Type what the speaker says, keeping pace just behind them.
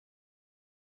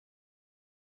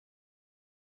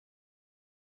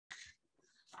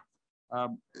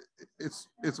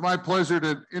It's my pleasure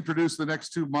to introduce the next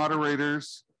two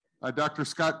moderators, Dr.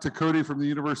 Scott Tykodi from the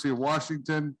University of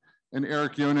Washington and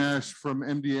Eric Jonasch from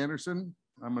MD Anderson.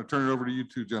 I'm going to turn it over to you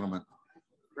two gentlemen.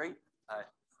 Great.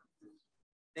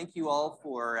 Thank you all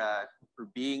for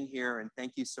being here, and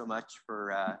thank you so much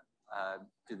for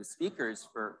to the speakers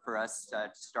for us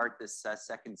to start this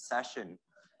second session,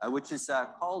 which is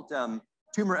called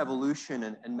Tumor Evolution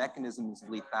and Mechanisms of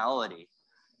Lethality.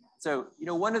 So, you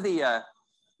know, one of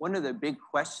the big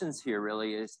questions here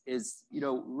really is you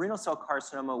know, renal cell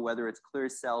carcinoma, whether it's clear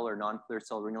cell or non-clear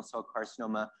cell renal cell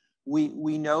carcinoma,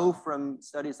 we know from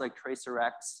studies like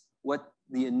TRACERx what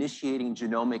the initiating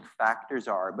genomic factors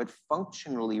are, but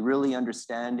functionally really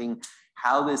understanding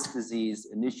how this disease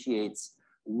initiates,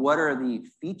 what are the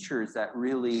features that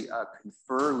really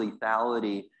confer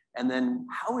lethality, and then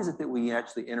how is it that we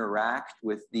actually interact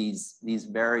with these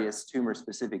various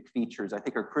tumor-specific features, I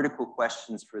think are critical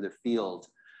questions for the field.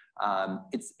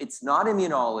 It's not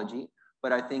immunology,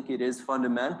 but I think it is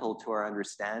fundamental to our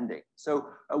understanding. So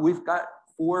we've got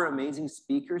four amazing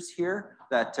speakers here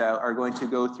that are going to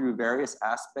go through various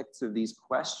aspects of these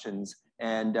questions.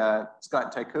 And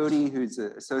Scott Tykodi, who's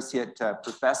an associate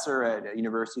professor at the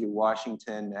University of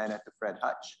Washington and at the Fred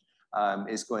Hutch,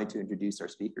 is going to introduce our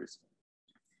speakers.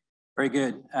 Very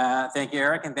good. Thank you,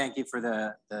 Eric, and thank you for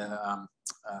the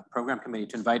program committee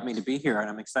to invite me to be here. And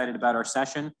I'm excited about our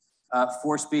session.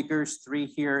 Four speakers, three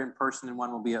here in person, and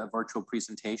one will be a virtual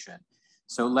presentation.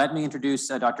 So let me introduce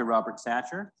Dr. Robert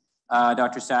Satcher.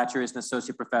 Dr. Satcher is an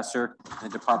associate professor in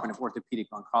the Department of Orthopedic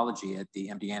Oncology at the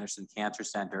MD Anderson Cancer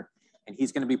Center. And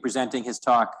he's going to be presenting his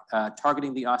talk,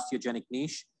 Targeting the Osteogenic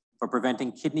Niche for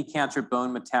Preventing Kidney Cancer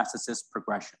Bone Metastasis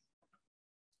Progression.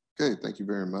 Okay, thank you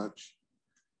very much.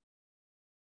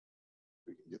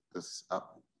 We can get this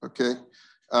up. Okay,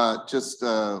 just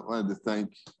wanted to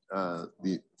thank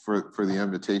for the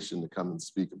invitation to come and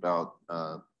speak about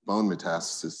bone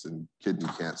metastasis and kidney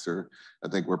cancer. I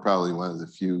think we're probably one of the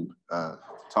few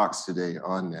talks today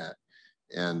on that.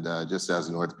 And just as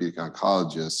an orthopedic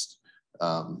oncologist,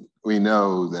 we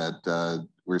know that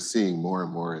we're seeing more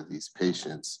and more of these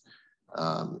patients.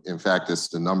 In fact, it's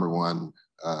the #1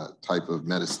 type of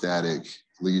metastatic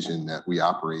lesion that we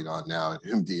operate on now at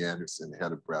MD Anderson,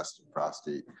 head of breast and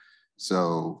prostate.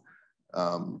 So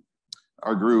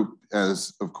our group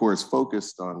is, of course,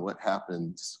 focused on what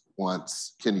happens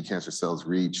once kidney cancer cells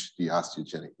reach the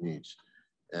osteogenic niche,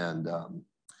 and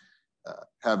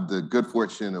have the good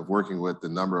fortune of working with a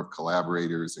number of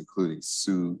collaborators, including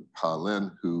Sue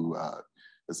Ha-Lin, who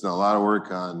has done a lot of work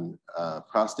on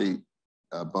prostate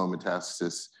bone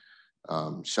metastasis,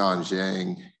 Sean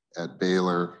Zhang at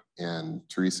Baylor, and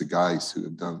Teresa Geis, who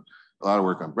have done a lot of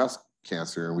work on breast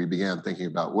cancer. And we began thinking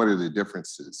about what are the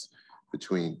differences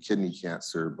between kidney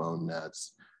cancer bone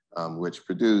mets, which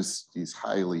produce these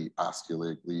highly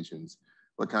osteolytic lesions,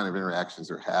 what kind of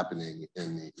interactions are happening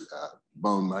in the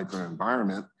bone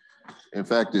microenvironment. In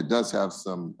fact, it does have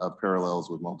some parallels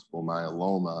with multiple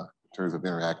myeloma in terms of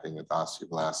interacting with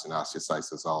osteoblasts and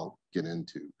osteocytes, as I'll get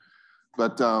into.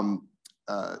 But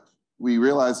we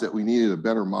realized that we needed a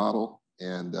better model,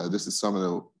 and this is some of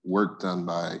the work done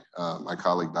by my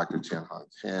colleague, Dr. Jianhong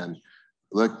Tan.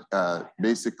 Look,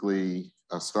 basically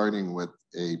starting with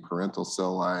a parental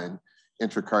cell line,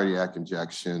 intracardiac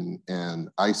injection, and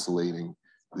isolating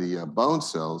the bone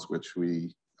cells, which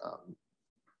we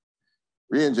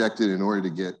re-injected in order to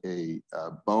get a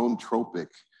bone tropic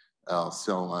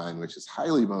cell line, which is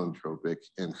highly bone tropic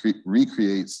and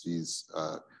recreates these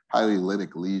highly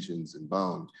lytic lesions in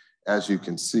bone, as you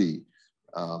can see.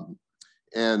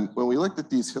 And when we looked at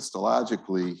these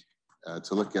histologically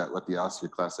to look at what the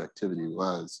osteoclast activity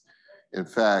was, in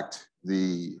fact,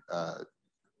 the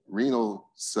renal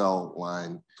cell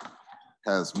line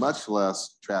has much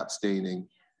less trap staining,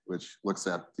 which looks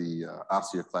at the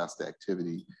osteoclast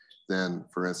activity, than,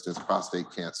 for instance, prostate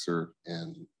cancer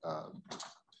and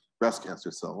breast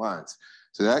cancer cell lines.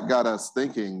 So that got us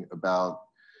thinking about,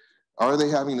 are they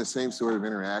having the same sort of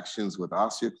interactions with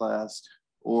osteoclast,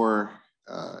 or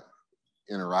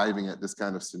in arriving at this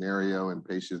kind of scenario in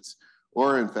patients,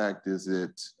 or in fact, is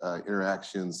it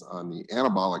interactions on the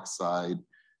anabolic side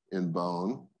in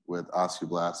bone with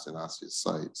osteoblasts and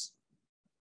osteocytes?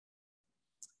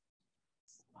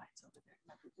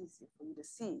 Easier for you to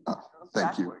see.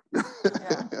 Thank you.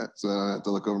 Yeah. So I don't have to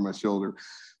look over my shoulder.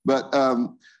 But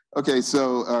okay,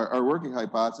 so our working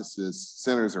hypothesis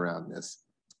centers around this,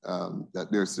 that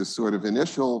there's this sort of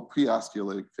initial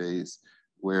pre-osteolytic phase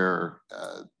where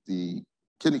the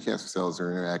kidney cancer cells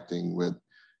are interacting with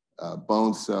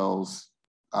bone cells,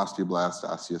 osteoblasts,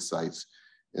 osteocytes,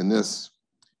 and this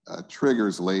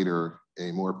triggers later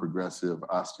a more progressive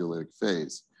osteolytic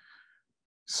phase.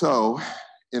 So,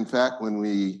 in fact, when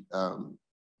we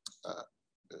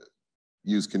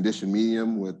use conditioned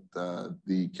medium with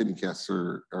the kidney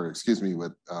cancer, or excuse me,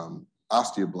 with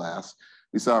osteoblasts,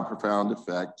 we saw a profound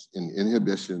effect in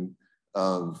inhibition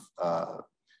of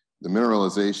the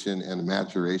mineralization and the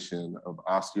maturation of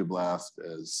osteoblasts,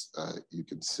 as you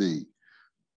can see.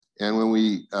 And when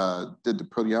we did the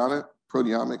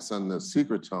proteomics on the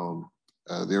secretome,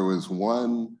 there was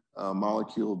one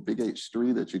molecule, big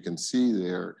H3, that you can see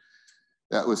there,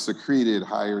 that was secreted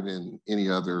higher than any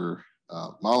other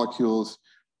molecules.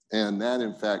 And that,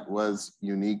 in fact, was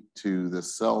unique to the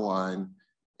cell line.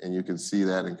 And you can see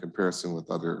that in comparison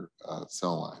with other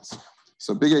cell lines.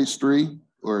 So big H3,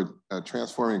 or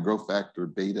transforming growth factor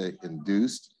beta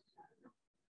induced,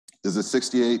 is a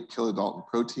 68 kilodalton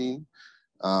protein.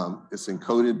 It's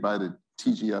encoded by the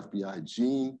TGFBI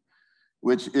gene,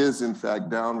 which is in fact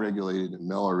downregulated in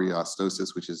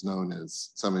melorheostosis, which is known as,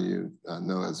 some of you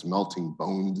know as melting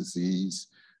bone disease,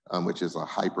 which is a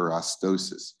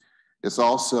hyperostosis. It's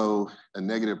also a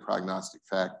negative prognostic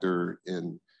factor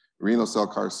in renal cell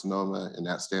carcinoma, and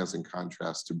that stands in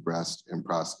contrast to breast and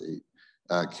prostate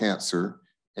cancer.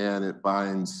 And it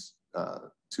binds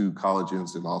to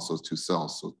collagens and also to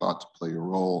cells, so thought to play a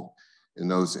role in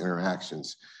those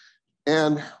interactions.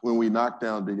 And when we knock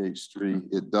down big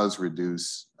H3, it does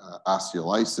reduce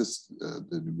osteolysis,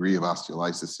 the degree of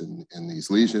osteolysis in these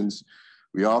lesions.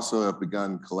 We also have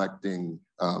begun collecting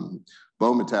bone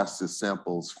metastasis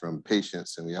samples from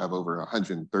patients, and we have over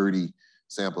 130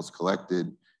 samples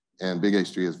collected. And big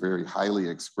H3 is very highly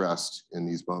expressed in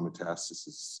these bone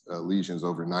metastasis lesions,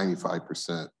 over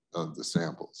 95% of the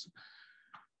samples.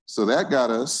 So that got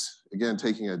us, again,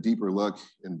 taking a deeper look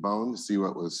in bone to see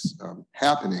what was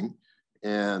happening.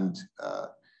 And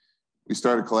we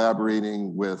started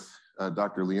collaborating with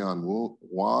Dr. Leon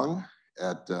Wong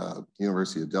at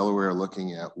University of Delaware,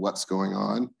 looking at what's going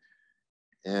on.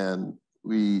 And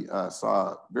we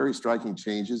saw very striking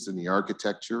changes in the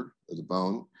architecture of the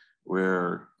bone,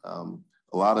 where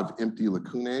a lot of empty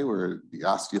lacunae where the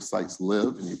osteocytes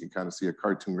live, and you can kind of see a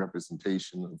cartoon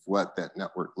representation of what that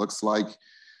network looks like.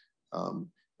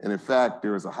 And in fact,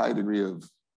 there is a high degree of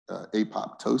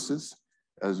apoptosis,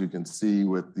 as you can see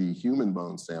with the human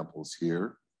bone samples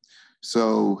here.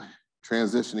 So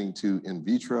transitioning to in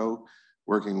vitro,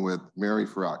 working with Mary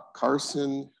Farrak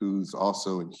Carson, who's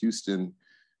also in Houston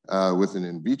with an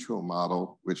in vitro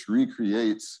model, which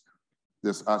recreates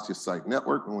this osteocyte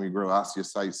network when we grow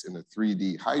osteocytes in a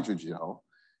 3D hydrogel.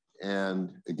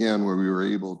 And again, where we were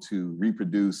able to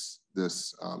reproduce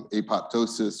this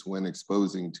apoptosis when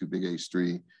exposing to big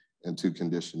H3 and to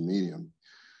conditioned medium.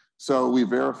 So we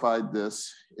verified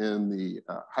this in the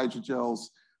hydrogels,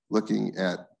 looking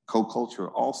at co-culture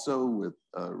also with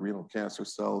renal cancer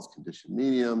cells, conditioned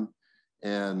medium,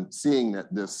 and seeing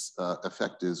that this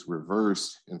effect is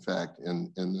reversed, in fact,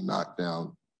 in the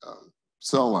knockdown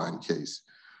cell line case.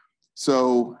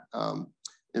 So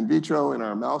in vitro, in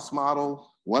our mouse model,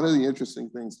 one of the interesting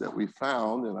things that we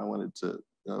found, and I wanted to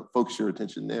focus your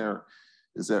attention there,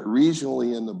 is that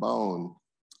regionally in the bone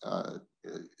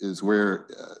is where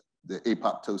the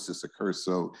apoptosis occurs.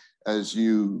 So as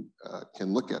you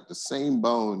can look at the same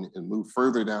bone and move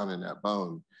further down in that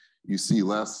bone, you see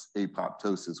less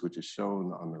apoptosis, which is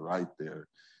shown on the right there.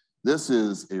 This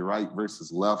is a right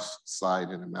versus left side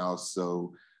in a mouse.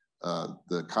 So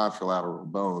the contralateral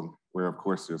bone, where of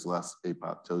course there's less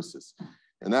apoptosis.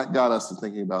 And that got us to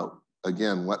thinking about,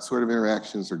 again, what sort of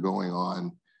interactions are going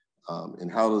on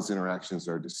and how those interactions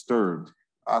are disturbed.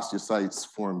 Osteocytes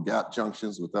form gap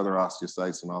junctions with other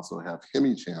osteocytes and also have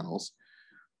hemichannels.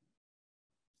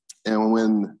 And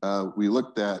when we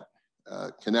looked at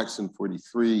connexin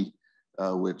 43,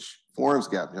 which forms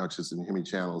gap junctions and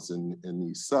hemichannels in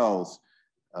these cells,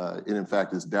 it in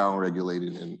fact is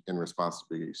downregulated in response to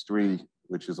big H3,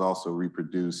 which is also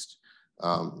reproduced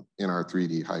in our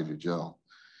 3D hydrogel.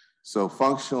 So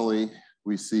functionally,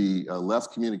 we see less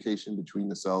communication between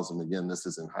the cells. And again, this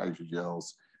is in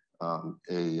hydrogels,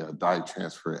 a dye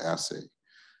transfer assay.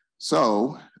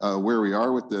 So where we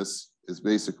are with this is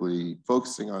basically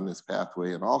focusing on this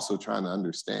pathway and also trying to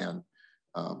understand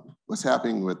what's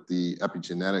happening with the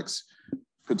epigenetics,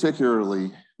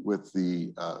 particularly with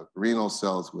the renal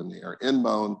cells when they are in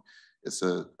bone. It's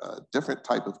a different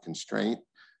type of constraint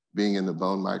being in the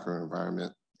bone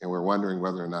microenvironment, and we're wondering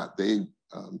whether or not they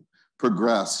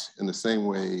progress in the same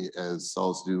way as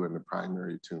cells do in the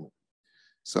primary tumor.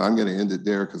 So I'm going to end it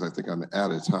there because I think I'm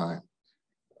out of time.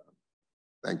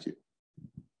 Thank you.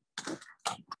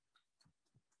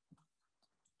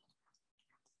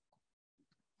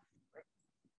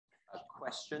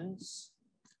 questions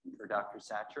for Dr.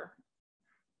 Satcher?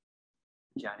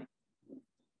 Johnny.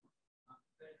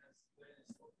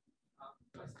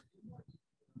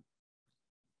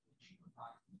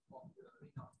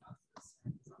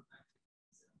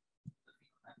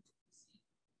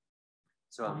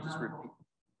 So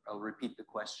I'll repeat the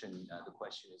question. The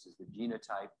question is the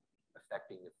genotype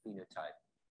affecting the phenotype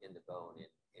in the bone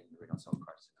in renal cell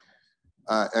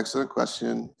carcinoma? Excellent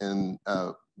question. And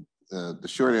the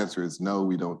short answer is no,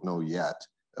 we don't know yet.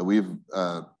 We've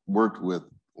worked with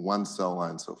one cell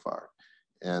line so far,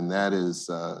 and that is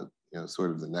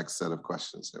sort of the next set of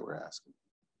questions that we're asking.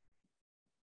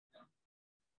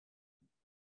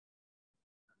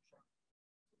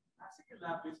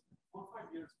 Lab is 4 or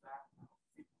 5 years back.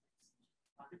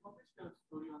 They published a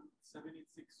story on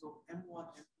 786. So M1,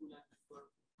 M2 line for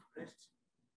breast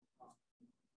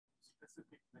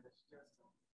specific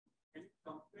metastasis. Can you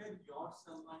compare your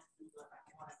cell line to the M1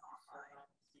 and M2 cell line and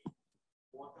see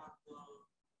what are the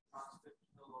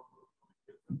transcriptional or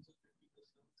differences between the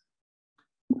cells?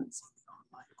 Let's see the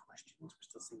online questions. We're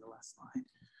still seeing the last slide.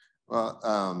 Well,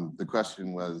 the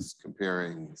question was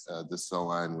comparing the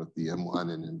cell line with the M1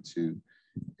 and M2.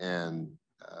 And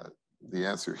the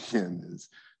answer again is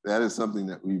that is something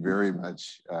that we very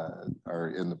much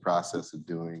are in the process of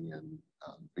doing. And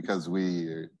because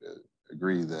we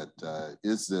agree that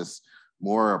is this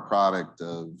more a product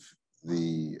of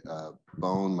the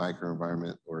bone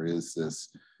microenvironment, or is this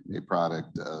a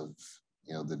product of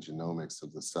the genomics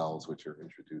of the cells which are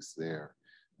introduced there?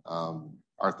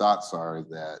 Our thoughts are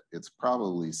that it's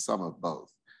probably some of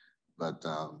both, but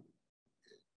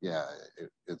yeah,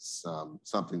 it's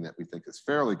something that we think is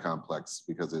fairly complex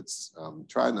because it's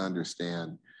trying to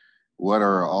understand what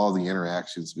are all the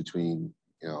interactions between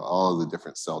all of the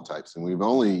different cell types. And we've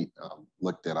only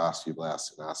looked at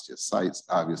osteoblasts and osteocytes.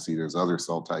 Obviously, there's other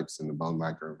cell types in the bone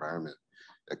microenvironment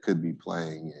that could be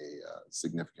playing a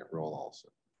significant role also.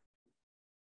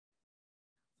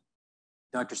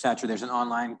 Dr. Satcher, there's an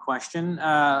online question.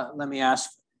 Let me ask,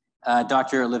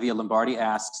 Dr. Olivia Lombardi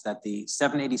asks that the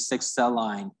 786 cell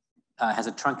line has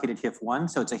a truncated HIF1,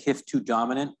 so it's a HIF2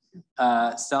 dominant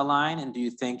cell line. And do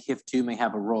you think HIF2 may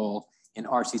have a role in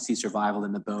RCC survival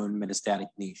in the bone metastatic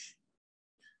niche?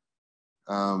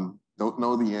 Don't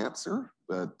know the answer,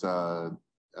 but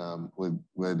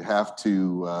would have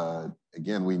to,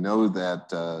 again, we know that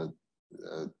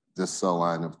this cell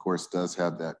line, of course, does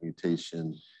have that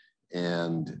mutation.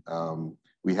 And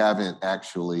we haven't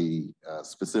actually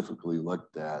specifically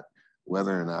looked at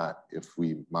whether or not if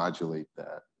we modulate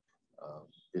that,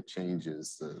 it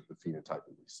changes the phenotype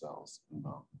of these cells.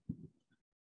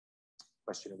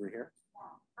 Question over here.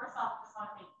 First off, just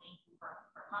want to say thank you for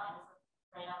coming. This is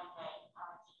great every day.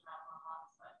 Teaching about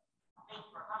months, but thank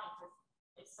you for coming because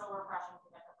it's so refreshing to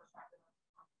get the perspective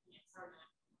of the surgeon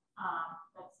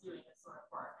that's doing this sort of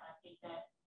work. And I think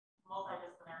that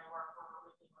multidisciplinary work or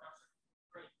everything, whatever, is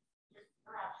great.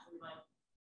 You're actually like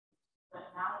the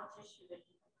amount of tissue that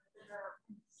you consider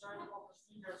surgical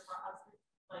procedures for us,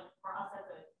 like for us as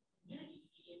a community,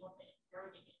 to be able to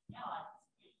interrogate and analyze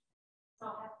this. So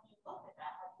have you looked at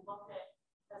that? Have you looked at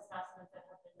the specimens that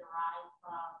have been derived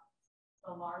from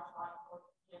the large volume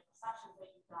orthopedic sections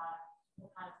that you've done to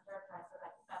kind of characterize it?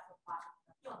 I think that's what's happening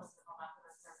in the field, is the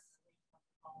molecular characterization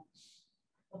of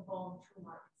the bone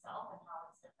tumor itself and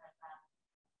how it's different than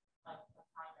like the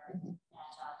primary. And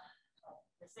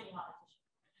you're sitting on the tissue.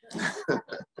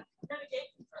 You're the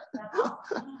gatekeeper. That's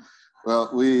awesome. Well,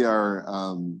 we are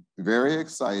very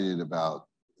excited about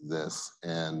this,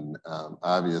 and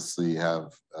obviously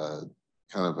have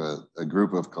kind of a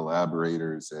group of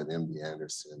collaborators at MD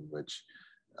Anderson, which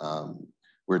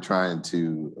we're trying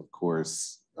to, of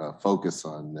course, focus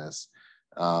on this.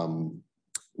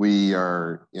 We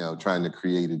are, trying to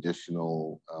create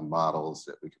additional models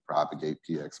that we could propagate,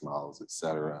 PX models, et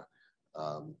cetera,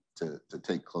 to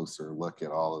take closer look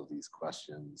at all of these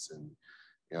questions. And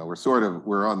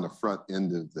we're on the front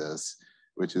end of this,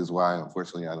 which is why,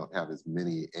 unfortunately, I don't have as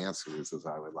many answers as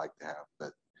I would like to have.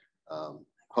 But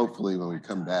hopefully, when we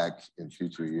come back in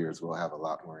future years, we'll have a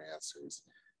lot more answers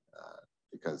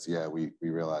because, yeah, we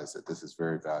realize that this is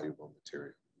very valuable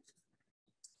material.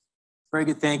 Very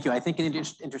good, thank you. I think in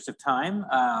the interest of time,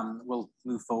 we'll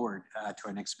move forward to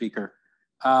our next speaker.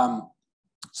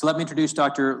 So let me introduce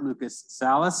Dr. Lucas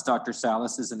Salas. Dr.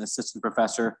 Salas is an assistant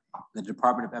professor in the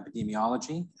Department of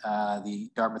Epidemiology, the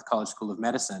Dartmouth College School of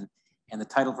Medicine. And the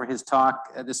title for his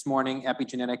talk this morning,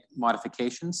 Epigenetic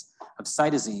Modifications of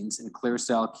Cytosines in Clear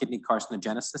Cell Kidney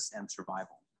Carcinogenesis and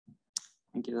Survival.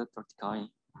 Thank you, Dr. Tykodi.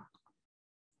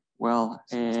 Well,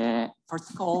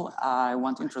 first of all, I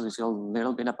want to introduce you a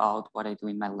little bit about what I do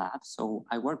in my lab. So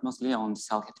I work mostly on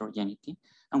cell heterogeneity.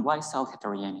 And why cell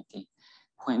heterogeneity?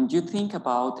 When you think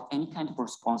about any kind of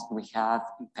response that we have,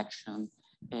 infection,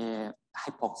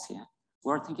 hypoxia,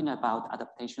 we're thinking about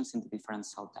adaptations in the different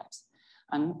cell types.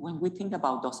 And when we think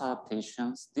about those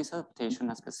adaptations, this adaptation,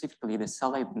 and specifically the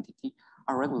cell identity,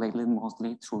 are regulated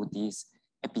mostly through these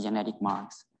epigenetic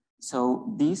marks.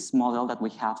 So this model that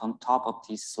we have on top of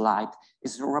this slide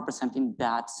is representing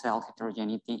that cell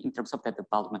heterogeneity in terms of the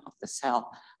development of the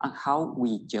cell and how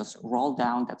we just roll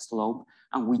down that slope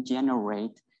and we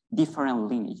generate different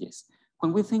lineages.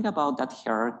 When we think about that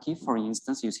hierarchy, for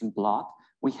instance, using blood,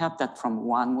 we have that from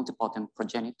one multipotent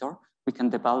progenitor, we can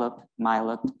develop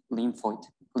myeloid lymphoid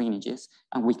lineages,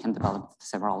 and we can develop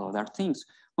several other things.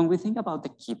 When we think about the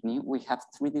kidney, we have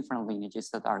three different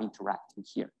lineages that are interacting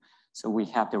here. So we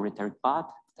have the reteric bud,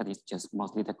 that is just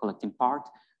mostly the collecting part.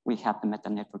 We have the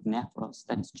metanetwork nephros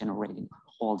that is generating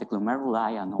all the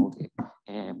glomeruli and all the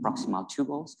proximal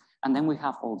tubules. And then we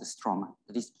have all the stroma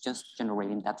that is just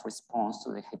generating that response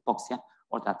to the hypoxia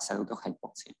or that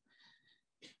pseudo-hypoxia.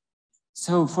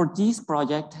 So for this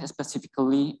project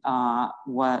specifically,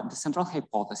 what the central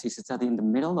hypothesis is that in the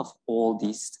middle of all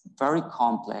these very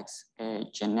complex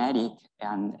genetic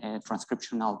and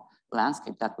transcriptional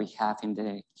landscape that we have in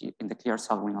the clear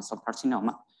cell renal cell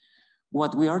carcinoma,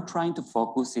 what we are trying to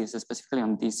focus is specifically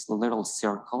on this little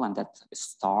circle and that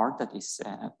star that is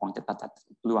pointed at that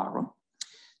blue arrow.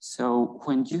 So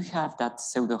when you have that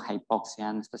pseudo-hypoxia,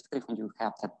 and specifically when you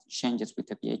have that changes with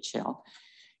the VHL,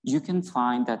 you can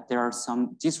find that there are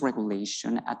some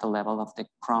dysregulation at the level of the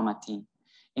chromatin,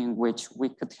 in which we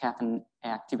could have an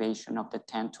activation of the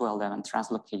 10 to 11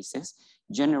 translocases,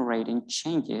 generating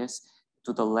changes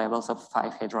to the levels of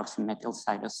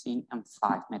 5-hydroxymethylcytosine and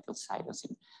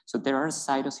 5-methylcytosine. So there are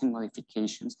cytosine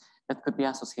modifications that could be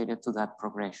associated to that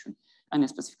progression. And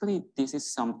specifically, this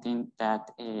is something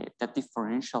that that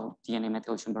differential DNA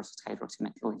methylation versus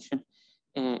hydroxymethylation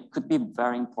could be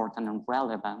very important and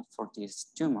relevant for these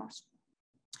tumors.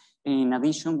 In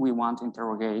addition, we want to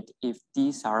interrogate if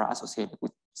these are associated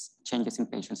with changes in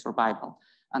patient survival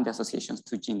and the associations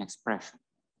to gene expression.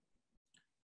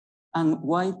 And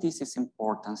why this is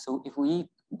important. So if we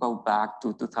go back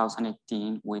to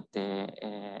 2018 with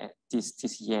the this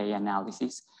TCA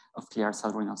analysis of clear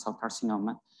cell renal cell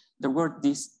carcinoma, there were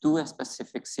these two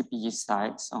specific CPG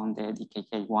sites on the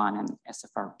DKK1 and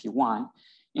SFRP1,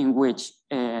 in which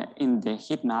in the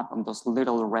heat map on those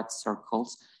little red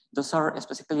circles, those are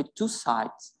specifically two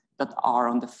sites that are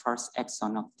on the first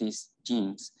exon of these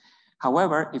genes.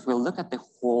 However, if we look at the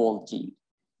whole gene,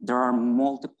 there are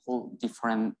multiple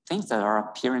different things that are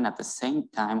appearing at the same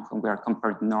time when we are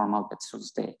comparing normal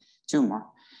versus the tumor.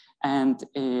 And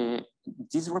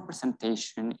this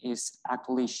representation is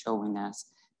actually showing us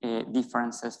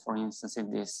differences, for instance, in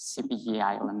this CPG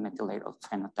island methylated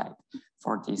phenotype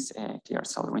for this clear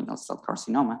cell renal cell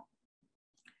carcinoma.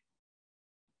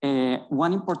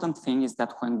 One important thing is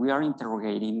that when we are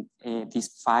interrogating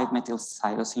these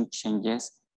 5-methylcytosine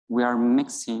changes, we are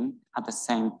mixing at the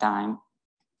same time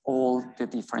all the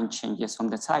different changes on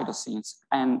the cytosines.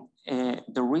 And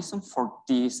the reason for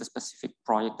this specific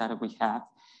project that we have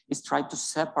is try to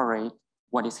separate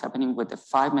what is happening with the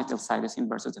 5-methylcytosine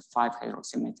versus the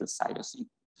 5-hydroxymethylcytosine.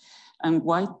 And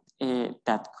why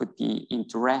that could be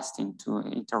interesting to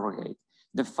interrogate.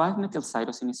 The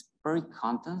 5-methylcytosine is very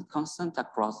constant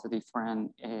across the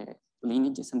different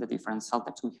lineages and the different cell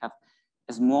types. We have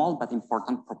small but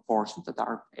important proportions that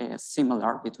are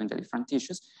similar between the different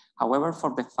tissues. However,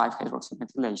 for the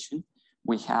 5-hydroxymethylation,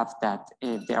 we have that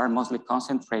they are mostly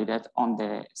concentrated on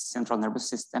the central nervous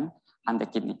system and the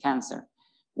kidney cancer.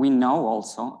 We know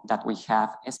also that we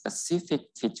have specific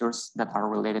features that are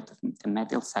related to the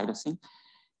methylcytosine.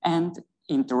 And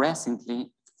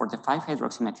interestingly, for the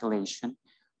 5-hydroxymethylation,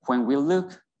 when we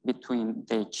look between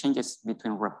the changes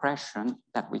between repression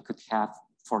that we could have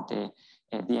for the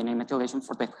DNA methylation,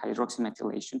 for the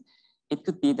hydroxymethylation, it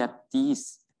could be that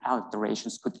these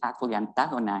alterations could actually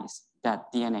antagonize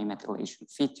that DNA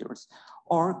methylation features,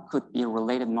 or could be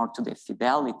related more to the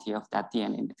fidelity of that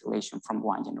DNA methylation from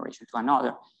one generation to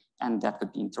another. And that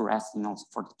could be interesting also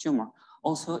for the tumor.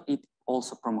 Also, it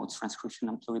also promotes transcription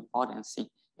and pluripotency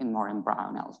in more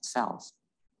embryonal cells.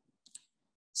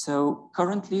 So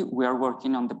currently we are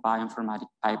working on the bioinformatic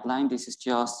pipeline. This is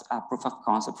just a proof of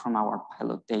concept from our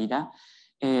pilot data.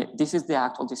 This is the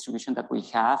actual distribution that we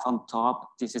have on top.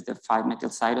 This is the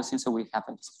 5-methylcytosine. So we have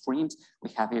extremes.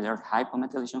 We have either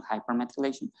hypomethylation,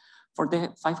 hypermethylation. For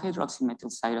the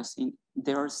 5-hydroxymethylcytosine,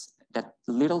 there's that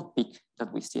little peak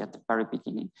that we see at the very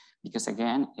beginning, because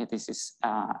again, this is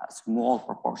a small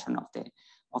proportion of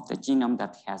the genome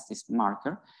that has this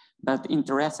marker. But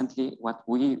interestingly, what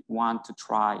we want to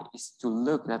try is to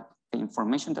look at the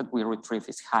information that we retrieve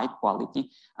is high quality,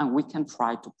 and we can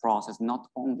try to process not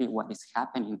only what is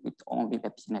happening with only the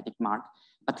epigenetic mark,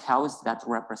 but how is that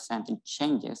representing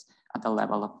changes at the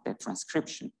level of the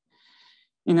transcription.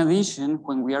 In addition,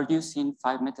 when we are using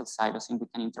 5-methylcytosine, we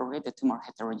can interrogate the tumor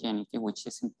heterogeneity, which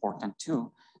is important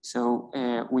too. So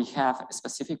we have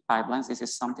specific pipelines. This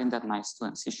is something that my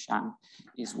student Zishan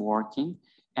is working.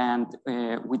 And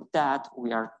with that,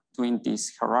 we are doing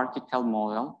this hierarchical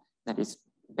model that is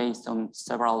based on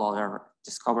several other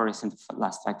discoveries in the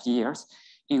last 5 years,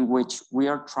 in which we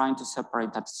are trying to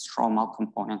separate that stromal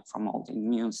component from all the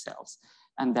immune cells.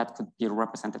 And that could be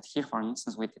represented here, for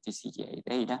instance, with the TCGA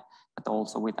data, but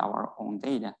also with our own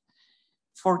data.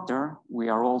 Further, we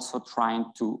are also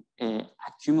trying to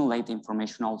accumulate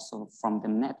information also from the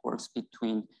networks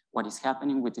between what is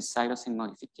happening with the cytosine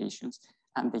modifications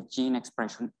and the gene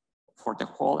expression for the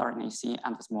whole RNA-seq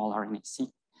and the small RNA-seq.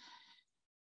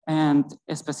 And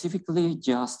specifically,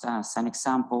 just as an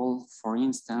example, for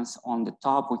instance, on the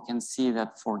top, we can see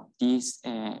that for this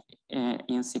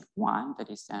INSIK1, that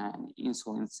is an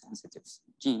insulin-sensitive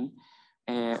gene,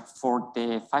 for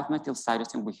the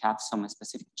 5-methylcytosine, we have some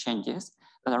specific changes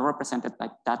that are represented by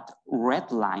that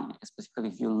red line, specifically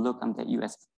if you look on the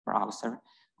US browser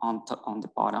on the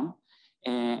bottom,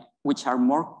 which are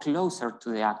more closer to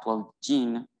the actual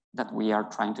gene that we are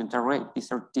trying to interrogate.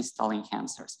 These are distal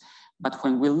enhancers. But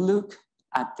when we look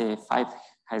at the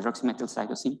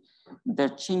 5-hydroxymethylcytosine, their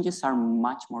changes are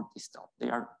much more distal. They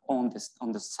are on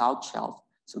the south shelf,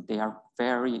 so they are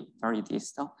very, very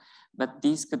distal. But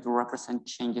these could represent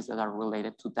changes that are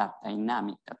related to that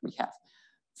dynamic that we have.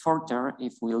 Further,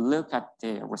 if we look at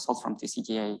the results from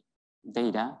TCGA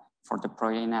data for the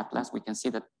protein atlas, we can see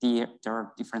that there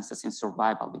are differences in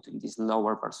survival between this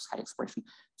lower versus high expression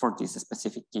for this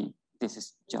specific gene. This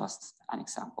is just an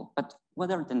example, but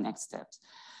what are the next steps?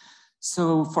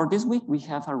 So for this week, we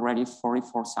have already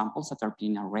 44 samples that are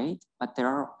being arrayed, but there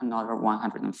are another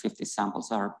 150 samples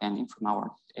that are pending from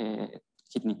our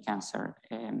kidney cancer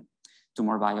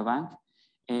tumor biobank.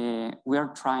 We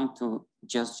are trying to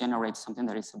just generate something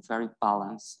that is a very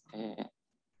balanced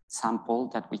sample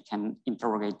that we can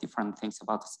interrogate different things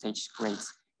about stage,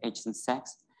 grades, age, and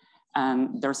sex.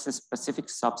 And there's a specific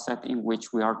subset in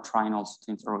which we are trying also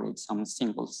to interrogate some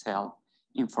single cell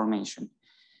information.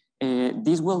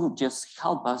 This will just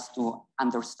help us to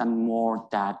understand more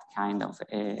that kind of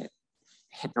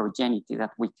heterogeneity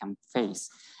that we can face.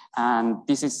 And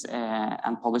this is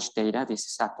unpublished data. This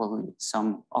is actually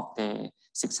some of the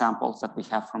 6 samples that we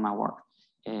have from our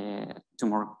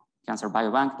tumor cancer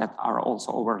biobank that are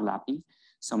also overlapping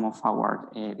some of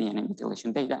our DNA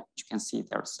methylation data. You can see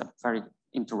there's a very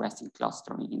interesting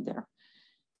clustering in there.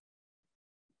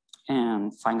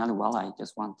 And finally, well, I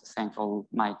just want to thank all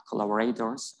my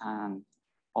collaborators and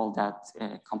all that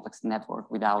complex network.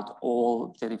 Without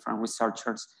all the different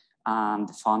researchers and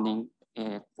the funding,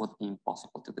 it would be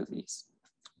impossible to do this.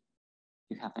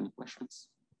 Do you have any questions?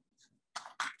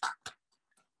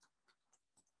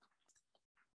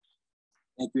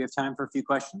 I think we have time for a few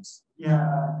questions.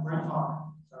 Yeah, great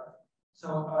talk. Sorry. So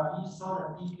you saw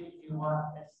that PKQ1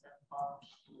 SF1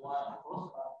 was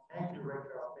a negative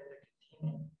regulator of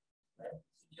beta-catenin, right?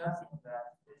 Suggesting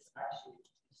that this actually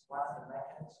is one of the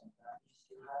mechanisms that leads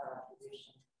to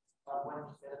hyperactivation of when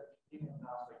beta-catenin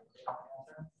pathway in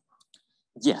cancer.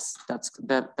 Yes,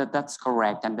 that's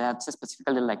correct. And that's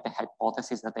specifically like the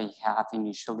hypothesis that they have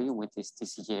initially with this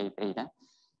TCGA data.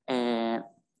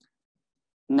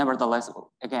 Nevertheless,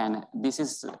 again, this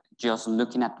is just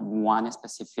looking at one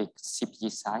specific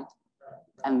CPG site,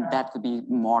 and that could be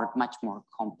much more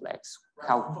complex. Right.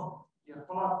 How? Yeah,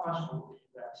 follow-up question would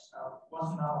be that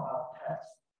what's now about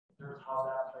tests in terms of how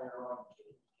that play a role in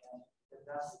kidney cancer? If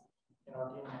that's, you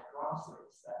know, DNA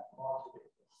hydroxylates that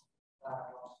motivate this.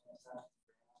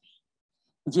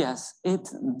 Yes,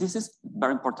 this is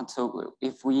very important. So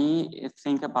if we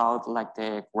think about like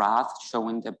the graph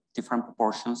showing the different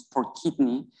proportions for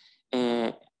kidney,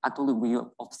 actually we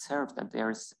observe that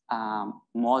there's a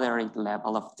moderate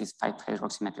level of this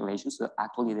 5-hydroxymethylation. So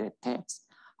actually the TETs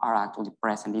are actually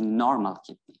present in normal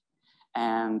kidney.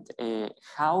 And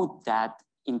how that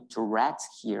interacts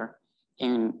here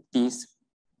in this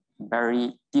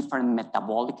very different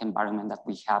metabolic environment that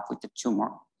we have with the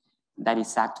tumor, that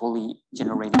is actually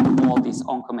generating all these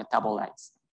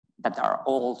oncometabolites that are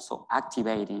also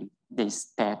activating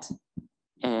this TET.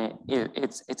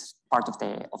 It's part of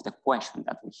the question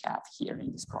that we have here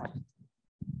in this project.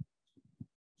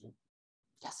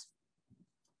 Yes.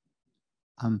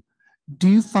 Do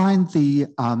you find the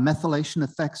methylation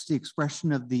affects the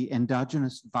expression of the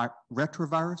endogenous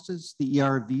retroviruses, the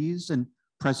ERVs, and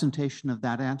presentation of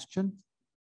that antigen?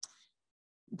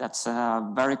 That's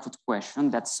a very good question.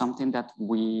 That's something that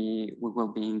we will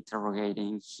be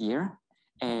interrogating here.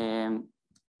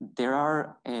 There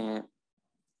are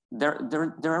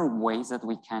ways that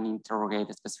we can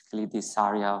interrogate specifically this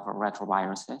area of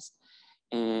retroviruses.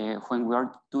 When we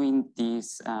are doing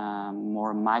this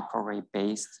more microarray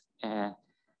based,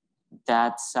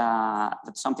 that's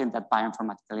something that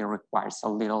bioinformatically requires a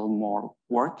little more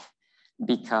work,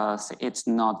 because it's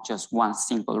not just one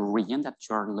single region that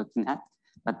you're looking at,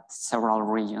 but several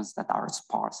regions that are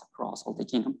sparse across all the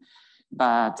genome.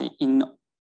 But in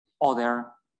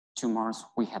other tumors,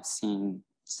 we have seen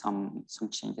some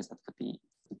changes that could be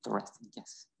interesting,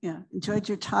 yes. Yeah, enjoyed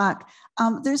your talk.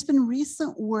 There's been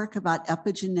recent work about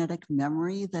epigenetic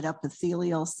memory, that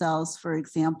epithelial cells, for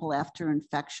example, after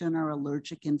infection or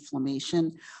allergic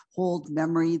inflammation, hold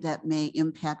memory that may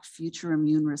impact future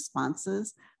immune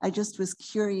responses. I just was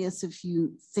curious if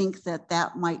you think that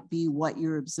that might be what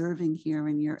you're observing here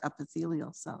in your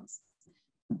epithelial cells.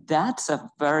 That's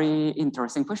a very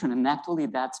interesting question, and actually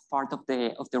that's part of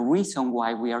the reason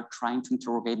why we are trying to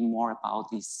interrogate more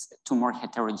about this tumor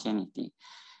heterogeneity.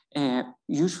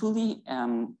 Usually,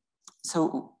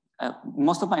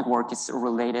 most of my work is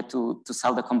related to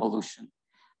cell deconvolution,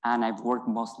 and I've worked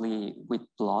mostly with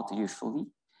blood usually.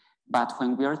 But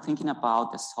when we are thinking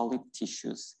about the solid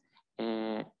tissues,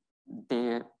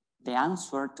 the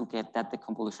answer to get that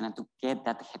deconvolution and to get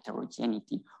that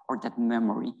heterogeneity or that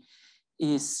memory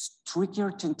is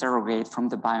trickier to interrogate from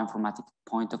the bioinformatic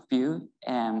point of view.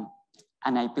 And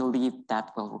I believe that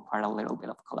will require a little bit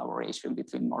of collaboration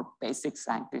between more basic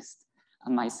scientists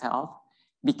and myself,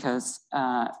 because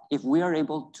if we are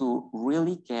able to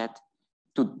really get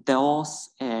to those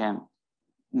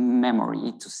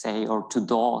memory, to say, or to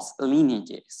those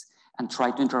lineages, and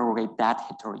try to interrogate that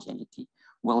heterogeneity,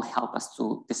 will help us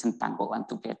to disentangle and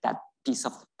to get that piece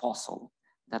of the puzzle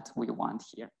that we want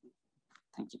here.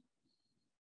 Thank you.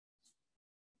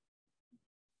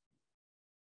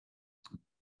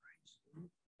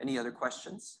 Any other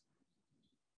questions?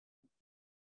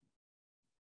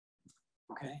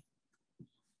 Okay,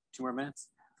 2 more minutes.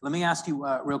 Let me ask you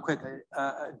real quick,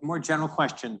 a more general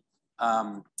question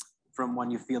from one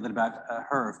you fielded about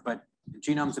HERV, but the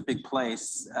genome's a big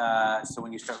place. So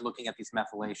when you start looking at these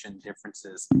methylation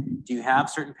differences, do you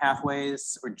have certain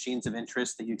pathways or genes of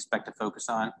interest that you expect to focus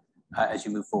on as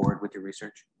you move forward with your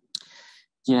research?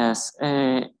 Yes,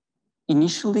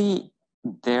 initially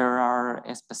there are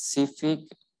specific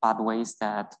pathways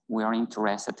that we are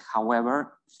interested.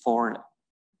 However, for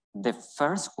the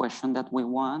first question that we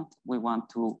want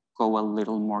to go a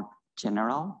little more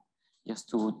general, just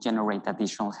to generate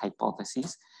additional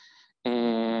hypotheses.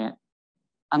 And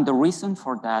the reason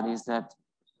for that is that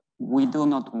we do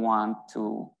not want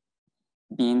to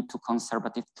be too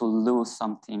conservative to lose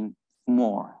something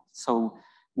more. So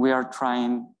we are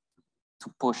trying to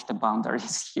push the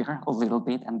boundaries here a little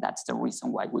bit, and that's the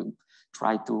reason why we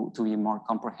try to be more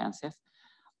comprehensive.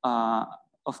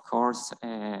 Of course,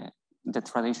 the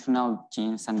traditional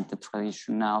genes and the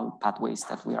traditional pathways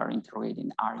that we are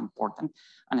interrogating are important,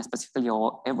 and specifically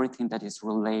everything that is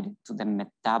related to the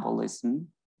metabolism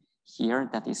here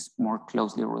that is more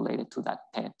closely related to that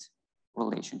PET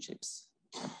relationships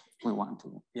that we want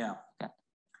to get.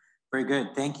 Very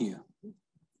good, thank you.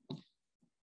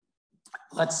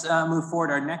 Let's move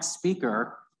forward. Our next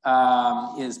speaker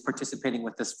is participating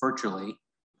with us virtually.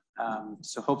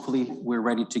 So hopefully we're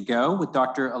ready to go with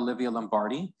Dr. Olivia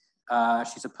Lombardi.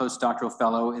 She's a postdoctoral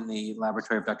fellow in the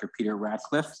laboratory of Dr. Peter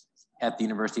Radcliffe at the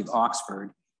University of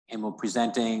Oxford, and will be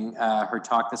presenting her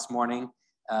talk this morning,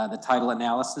 the title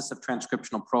Analysis of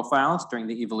Transcriptional Profiles During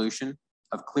the Evolution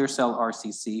of Clear Cell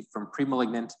RCC from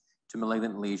Premalignant to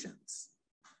Malignant Lesions.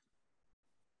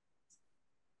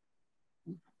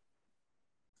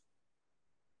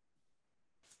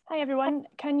 Hi everyone,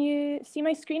 can you see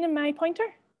my screen and my pointer?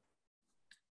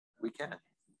 We can,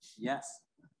 yes.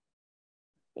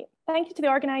 Thank you to the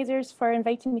organisers for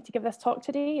inviting me to give this talk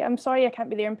today. I'm sorry I can't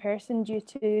be there in person due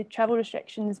to travel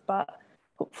restrictions, but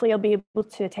hopefully I'll be able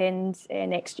to attend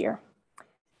next year.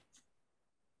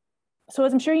 So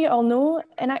as I'm sure you all know,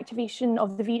 inactivation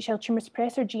of the VHL tumour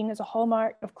suppressor gene is a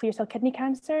hallmark of clear cell kidney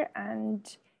cancer,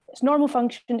 and its normal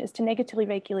function is to negatively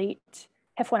regulate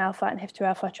HIF1 alpha and HIF2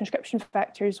 alpha transcription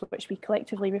factors, which we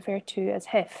collectively refer to as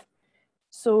HIF.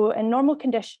 So in normal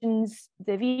conditions,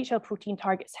 the VHL protein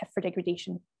targets HIF for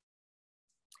degradation.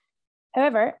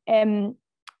 However,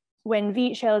 When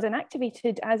VHL is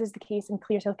inactivated, as is the case in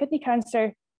clear cell kidney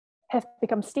cancer, HIF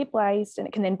becomes stabilized and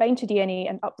it can then bind to DNA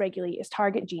and upregulate its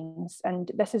target genes.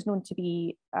 And this is known to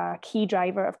be a key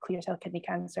driver of clear cell kidney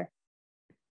cancer.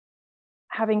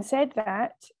 Having said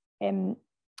that,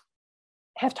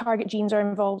 HIF target genes are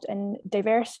involved in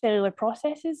diverse cellular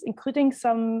processes, including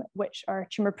some which are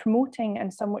tumor promoting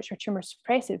and some which are tumor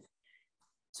suppressive.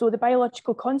 So the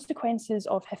biological consequences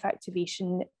of HIF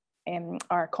activation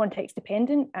are context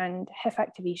dependent, and HIF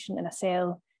activation in a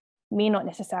cell may not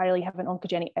necessarily have an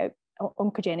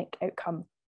oncogenic outcome.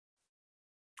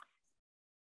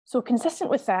 So consistent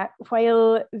with that,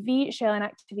 while VHL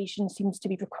inactivation seems to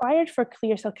be required for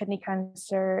clear cell kidney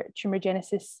cancer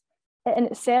tumorigenesis, it in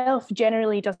itself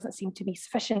generally doesn't seem to be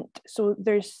sufficient. So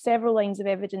there's several lines of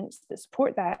evidence that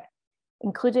support that,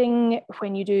 including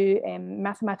when you do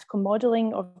mathematical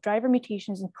modeling of driver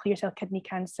mutations in clear cell kidney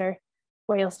cancer,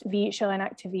 whilst VHL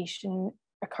inactivation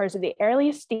occurs at the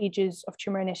earliest stages of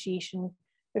tumor initiation,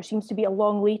 there seems to be a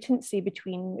long latency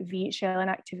between VHL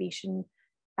inactivation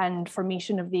and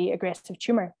formation of the aggressive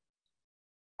tumor.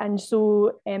 And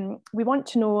so we want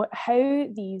to know how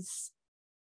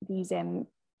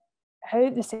how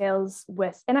the cells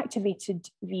with inactivated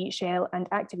VHL and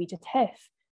activated HIF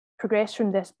progress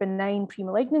from this benign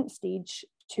pre-malignant stage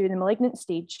to the malignant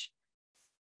stage.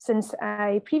 Since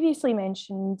I previously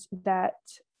mentioned that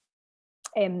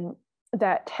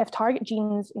that HIF target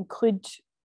genes include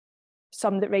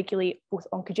some that regulate both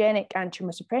oncogenic and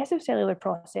tumor suppressive cellular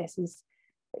processes,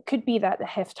 it could be that the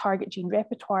HIF target gene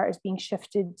repertoire is being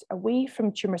shifted away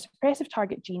from tumor suppressive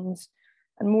target genes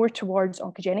and more towards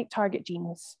oncogenic target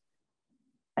genes.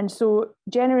 And so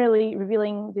generally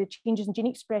revealing the changes in gene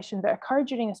expression that occur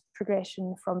during this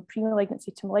progression from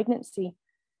pre-malignancy to malignancy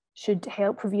should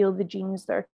help reveal the genes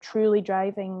that are truly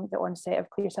driving the onset of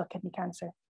clear cell kidney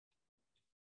cancer.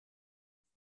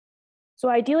 So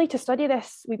ideally to study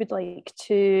this, we would like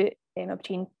to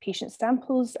obtain patient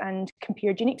samples and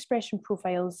compare gene expression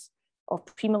profiles of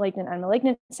pre-malignant and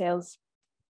malignant cells.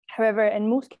 However, in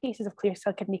most cases of clear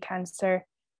cell kidney cancer,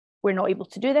 we're not able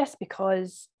to do this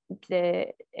because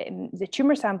the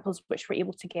tumor samples which we're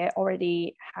able to get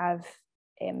already have,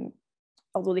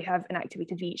 although they have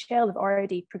inactivated VHL, they've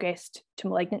already progressed to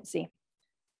malignancy.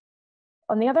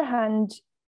 On the other hand,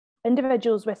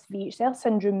 individuals with VHL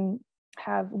syndrome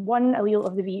have one allele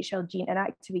of the VHL gene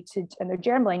inactivated in their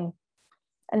germline,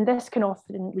 and this can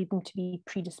often lead them to be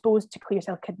predisposed to clear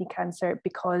cell kidney cancer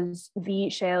because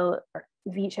VHL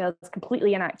is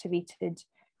completely inactivated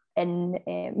in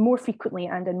more frequently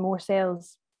and in more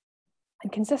cells.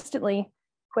 And consistently,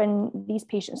 when these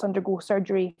patients undergo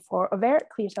surgery for overt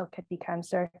clear cell kidney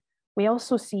cancer, we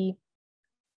also see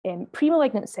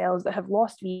pre-malignant cells that have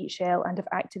lost VHL and have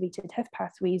activated HIF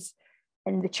pathways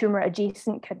in the tumor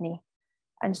adjacent kidney.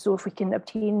 And so if we can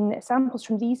obtain samples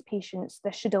from these patients,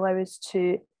 this should allow us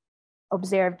to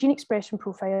observe gene expression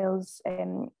profiles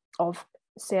of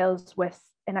cells with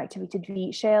inactivated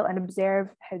VHL and observe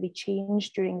how they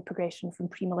change during the progression from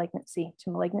pre-malignancy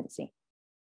to malignancy.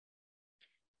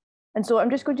 And so I'm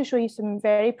just going to show you some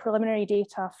very preliminary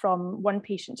data from one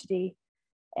patient today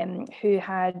who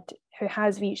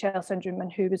has VHL syndrome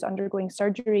and who was undergoing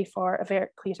surgery for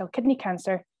overt clear cell kidney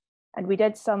cancer. And we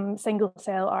did some single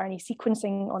cell RNA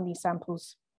sequencing on these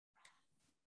samples.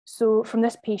 So from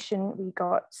this patient, we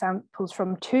got samples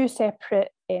from two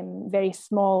separate very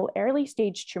small early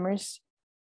stage tumors.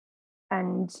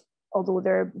 And although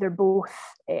they're both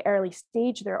early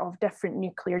stage, they're of different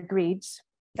nuclear grades.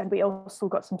 And we also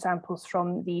got some samples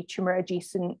from the tumor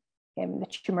adjacent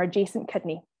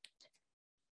kidney.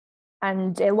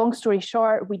 And long story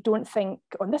short, we don't think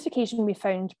on this occasion we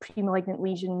found pre-malignant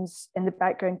lesions in the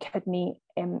background kidney.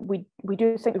 We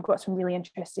do think we've got some really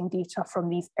interesting data from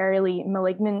these early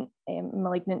malignant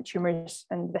tumors,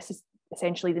 and this is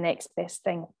essentially the next best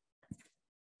thing.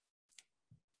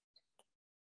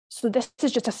 So this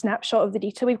is just a snapshot of the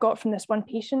data we've got from this one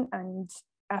patient, and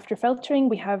after filtering,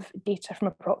 we have data from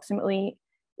approximately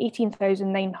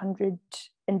 18,900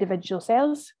 individual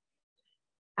cells.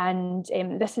 And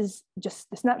this is just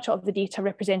the snapshot of the data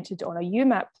represented on a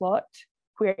UMAP plot,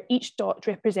 where each dot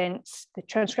represents the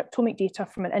transcriptomic data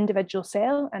from an individual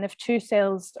cell. And if two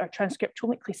cells are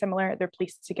transcriptomically similar, they're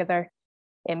placed together,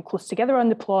 close together on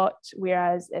the plot.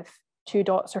 Whereas if two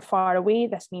dots are far away,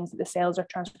 this means that the cells are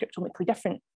transcriptomically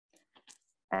different.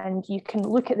 And you can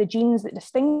look at the genes that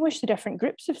distinguish the different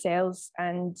groups of cells,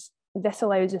 and this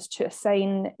allows us to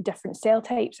assign different cell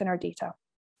types in our data.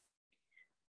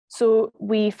 So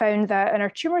we found that in our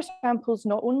tumor samples,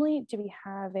 not only do we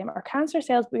have our cancer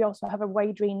cells, but we also have a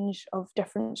wide range of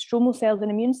different stromal cells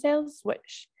and immune cells,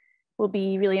 which will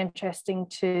be really interesting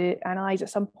to analyze at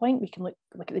some point. We can look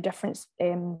at the difference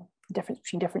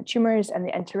between different tumors and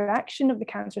the interaction of the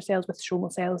cancer cells with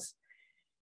stromal cells.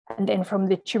 And then from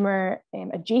the tumor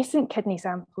adjacent kidney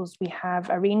samples, we have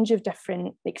a range of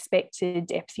different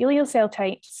expected epithelial cell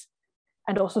types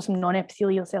and also some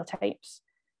non-epithelial cell types.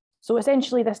 So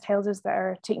essentially this tells us that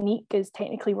our technique is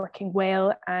technically working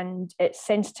well and it's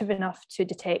sensitive enough to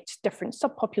detect different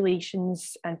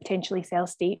subpopulations and potentially cell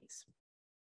states.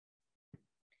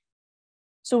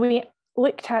 So we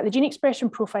looked at the gene expression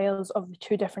profiles of the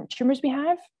two different tumors we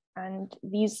have, and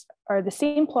these are the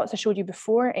same plots I showed you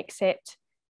before, except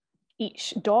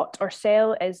each dot or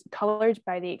cell is colored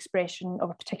by the expression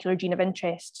of a particular gene of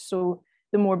interest. So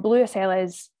the more blue a cell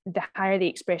is, the higher the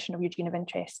expression of your gene of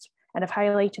interest. And I've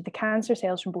highlighted the cancer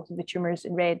cells from both of the tumors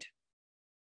in red.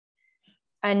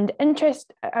 And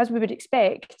interest, as we would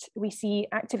expect, we see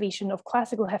activation of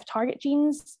classical HIF target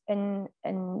genes in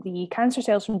the cancer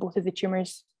cells from both of the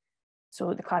tumors.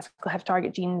 So the classical HIF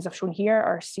target genes I've shown here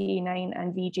are CA9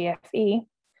 and VEGF-A.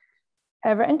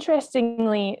 However,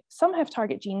 interestingly, some HIF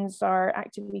target genes are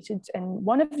activated in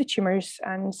one of the tumors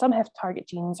and some HIF target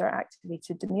genes are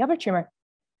activated in the other tumor.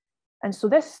 And so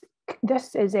this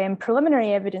is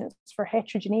preliminary evidence for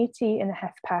heterogeneity in the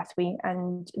HIF pathway.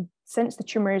 And since the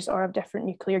tumors are of different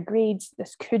nuclear grades,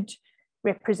 this could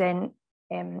represent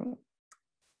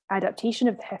adaptation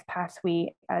of the HIF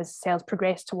pathway as cells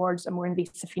progress towards a more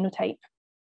invasive phenotype.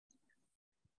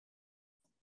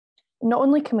 Not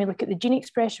only can we look at the gene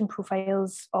expression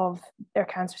profiles of their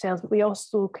cancer cells, but we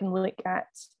also can look at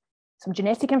some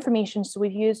genetic information. So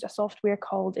we've used a software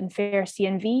called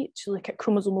InferCNV to look at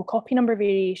chromosomal copy number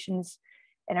variations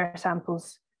in our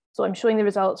samples. So I'm showing the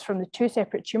results from the two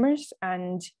separate tumors,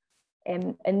 and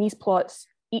in these plots,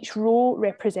 each row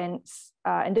represents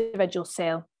an individual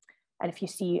cell. And if you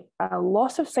see a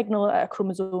loss of signal at a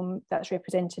chromosome, that's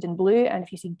represented in blue. And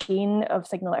if you see gain of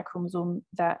signal at a chromosome,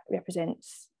 that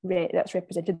represents red, that's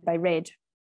represented by red.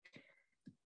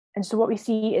 And so what we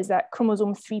see is that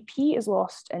chromosome 3P is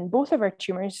lost in both of our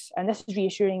tumors. And this is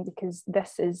reassuring because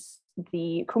this is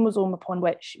the chromosome upon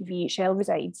which VHL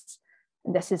resides.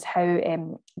 And this is how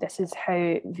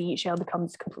VHL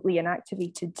becomes completely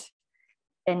inactivated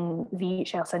in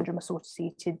VHL syndrome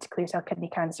associated clear cell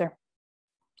kidney cancer.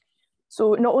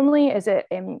 So not only is it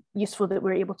useful that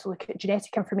we're able to look at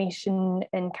genetic information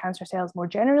in cancer cells more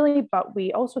generally, but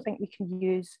we also think we can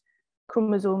use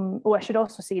chromosome, I should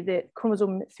also say that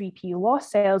chromosome 3P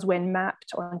loss cells, when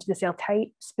mapped onto the cell type,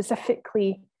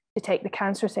 specifically detect the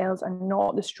cancer cells and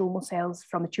not the stromal cells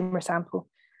from the tumor sample.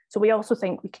 So we also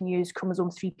think we can use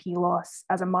chromosome 3P loss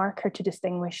as a marker to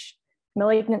distinguish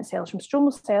malignant cells from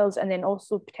stromal cells, and then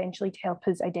also potentially to help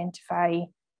us identify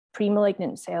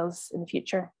pre-malignant cells in the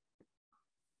future.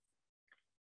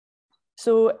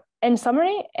 So in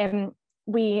summary,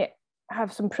 we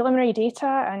have some preliminary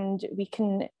data, and we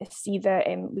can see that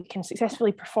we can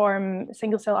successfully perform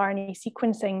single cell RNA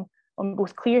sequencing on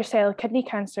both clear cell kidney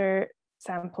cancer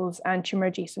samples and tumor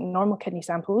adjacent normal kidney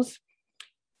samples.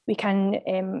 We can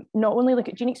not only look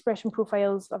at gene expression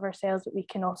profiles of our cells, but we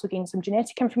can also gain some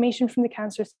genetic information from the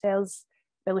cancer cells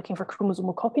by looking for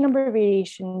chromosomal copy number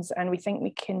variations. And we think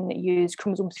we can use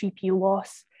chromosome 3P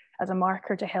loss as a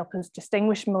marker to help us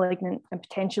distinguish malignant and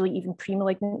potentially even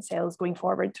pre-malignant cells going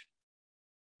forward.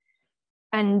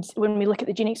 And when we look at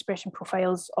the gene expression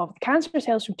profiles of the cancer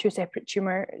cells from two separate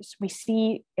tumors, we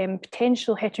see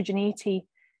potential heterogeneity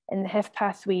in the HIF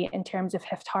pathway in terms of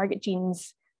HIF target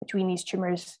genes between these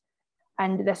tumors.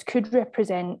 And this could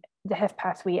represent the HIF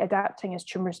pathway adapting as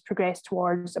tumors progress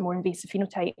towards a more invasive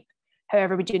phenotype.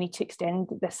 However, we do need to extend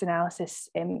this analysis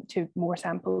to more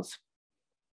samples.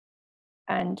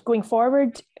 And going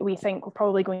forward, we think we're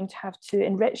probably going to have to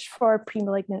enrich for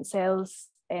pre-malignant cells,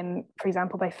 for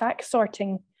example, by FACS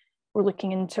sorting. We're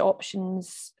looking into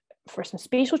options for some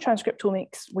spatial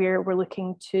transcriptomics, where we're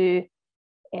looking to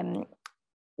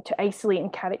isolate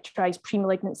and characterize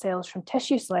pre-malignant cells from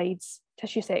tissue slides,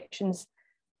 tissue sections.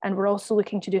 And we're also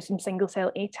looking to do some single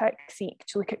cell ATAC-seq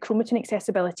to look at chromatin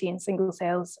accessibility in single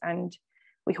cells. And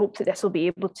we hope that this will be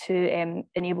able to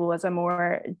enable us a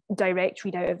more direct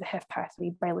readout of the HIF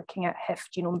pathway by looking at HIF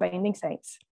genome binding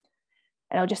sites.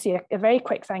 And I'll just say a very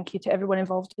quick thank you to everyone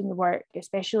involved in the work,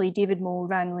 especially David Moe,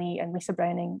 Ran Lee, and Lisa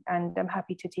Browning, and I'm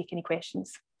happy to take any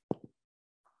questions.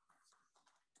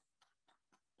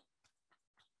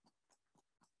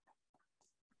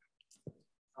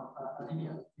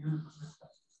 Olivia, beautiful system.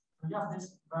 So you have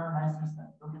this very nice system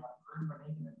looking at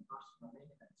pre-malignant versus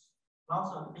malignant. But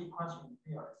also the big question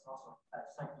here is also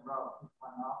that second row,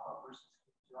 KIT1 alpha versus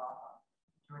KIT2 alpha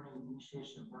during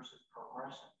initiation versus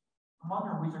progression. I'm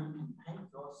wondering whether you can take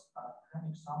those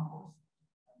clinic samples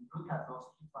and look at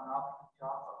those T1 alpha, T2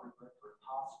 alpha regulatory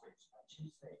pathways at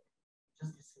ChIP-seq,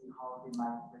 just to see how they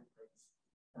might regulate,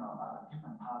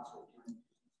 different pathways during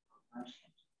disease progression.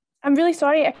 I'm really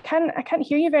sorry, I can't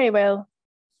hear you very well.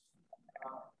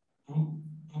 Can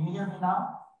you hear me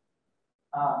now?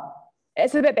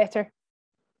 It's a bit better.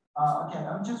 Okay,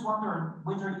 I'm just wondering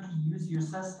whether you can use your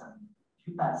system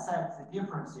to dissect the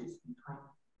differences between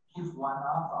HIF1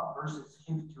 alpha versus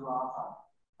HIF2 alpha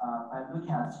by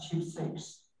looking at ChIP-seq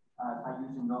by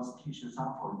using those tissue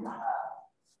samples you have.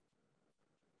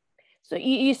 So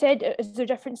you said, is there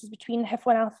differences between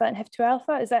HIF1 alpha and HIF2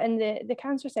 alpha? Is that in the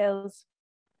cancer cells?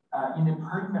 In the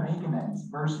premalignant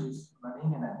versus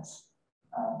malignant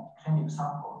clinic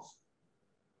samples.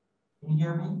 Can you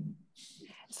hear me?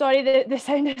 Sorry, the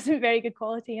sound isn't very good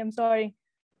quality. I'm sorry.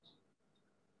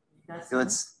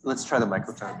 Let's try the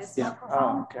microphone. Yeah.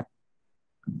 Oh, okay.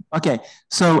 Okay.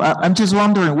 So I'm just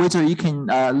wondering whether you can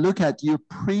look at your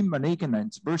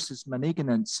pre-malignant versus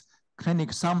malignant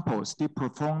clinic samples to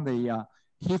perform the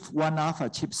HIF1 alpha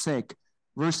ChIP-seq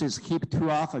versus HIF2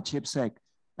 alpha ChIP-seq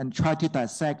and try to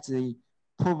dissect the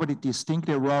probably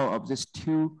distinctive role of these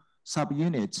two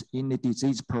subunits in the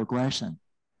disease progression.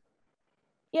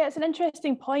 Yeah, it's an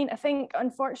interesting point. I think,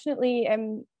 unfortunately,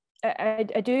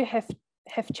 I do have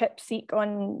ChIP-seq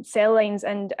on cell lines,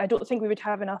 and I don't think we would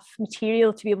have enough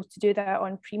material to be able to do that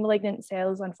on pre-malignant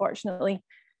cells, unfortunately.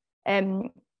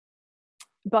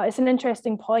 But it's an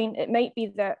interesting point. It might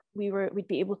be that we'd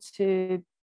be able to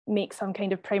make some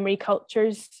kind of primary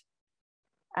cultures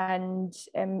and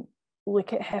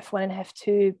look at HIF1 and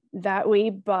HIF2 that way,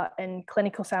 but in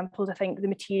clinical samples, I think the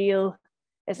material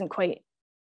isn't quite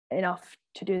enough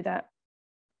to do that.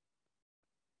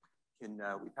 Can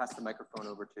we pass the microphone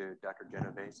over to Dr.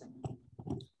 Genovese?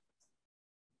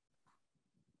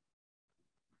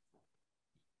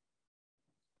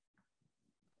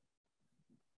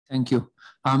 Thank you.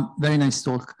 Very nice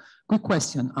talk. Quick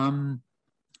question.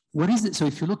 What is it? So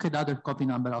if you look at other copy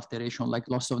number alteration, like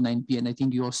loss of 9p, and I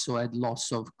think you also had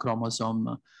loss of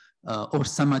chromosome or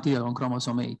some material on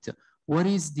chromosome 8, what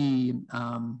is the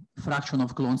fraction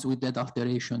of clones with that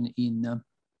alteration in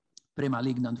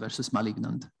premalignant versus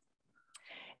malignant?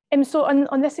 So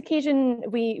on this occasion,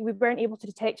 we weren't able to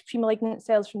detect premalignant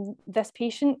cells from this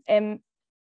patient. In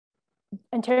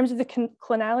terms of the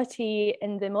clonality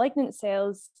in the malignant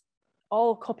cells,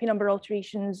 all copy number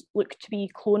alterations look to be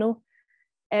clonal,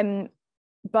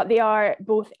 but they are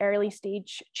both early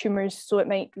stage tumors, so it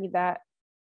might be that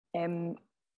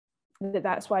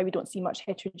that's why we don't see much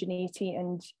heterogeneity,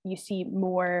 and you see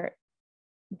more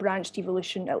branched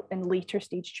evolution in later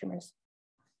stage tumors.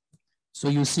 So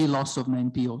you see loss of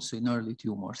 9p also in early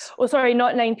tumors? Oh, sorry,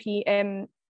 not 9p.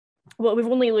 Well, we've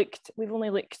only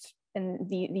looked in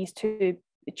these two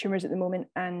tumors at the moment,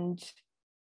 and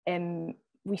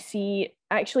we see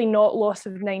actually not loss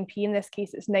of 9p in this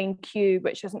case. It's 9q,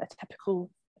 which isn't a typical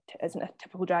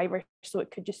driver. So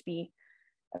it could just be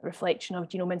a reflection of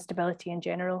genome instability in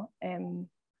general.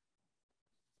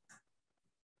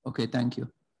 Okay, thank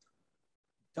you.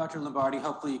 Dr. Lombardi,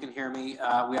 hopefully you can hear me.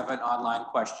 We have an online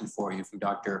question for you from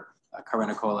Dr.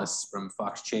 Karenokolis from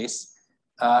Fox Chase.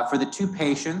 For the two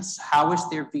patients, how is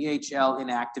their VHL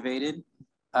inactivated?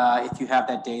 If you have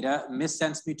that data,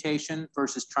 missense mutation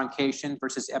versus truncation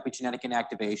versus epigenetic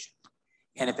inactivation.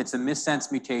 And if it's a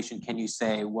missense mutation, can you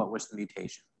say what was the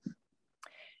mutation?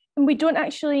 We don't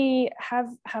actually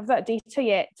have that data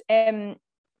yet.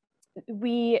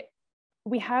 We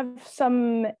have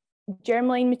some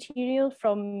germline material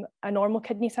from a normal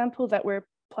kidney sample that we're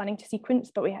planning to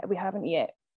sequence, but we haven't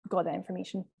yet got that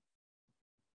information.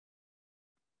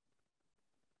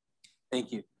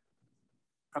 Thank you.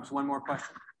 Perhaps one more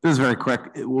question. This is very quick.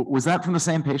 Was that from the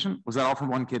same patient? Was that all from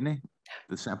one kidney,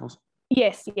 the samples?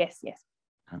 Yes. Okay.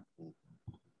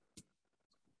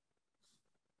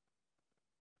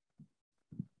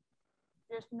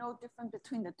 There's no difference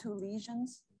between the two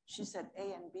lesions. She said A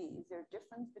and B. Is there a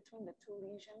difference between the two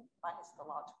lesions by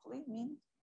histologically mean?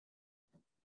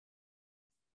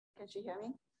 Can she hear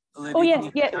me? Olivia, oh yes,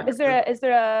 yeah.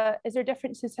 Is there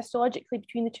differences histologically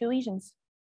between the two lesions?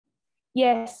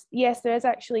 Yes, there is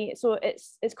actually. So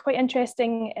it's quite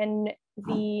interesting in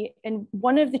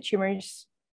one of the tumors,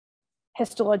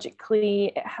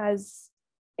 histologically, it has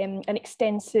an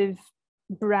extensive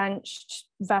branched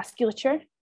vasculature,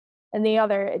 and the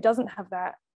other, it doesn't have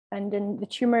that. And in the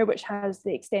tumor which has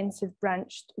the extensive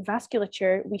branched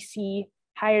vasculature, we see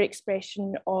higher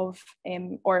expression of,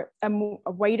 or a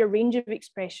wider range of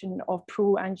expression of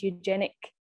pro-angiogenic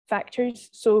factors.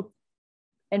 So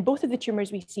in both of the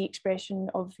tumors, we see expression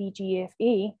of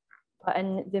VEGF-A, But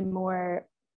in the more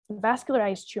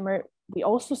vascularized tumor, we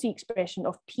also see expression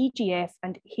of PGF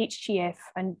and HGF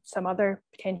and some other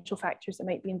potential factors that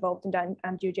might be involved in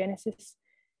angiogenesis.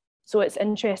 So it's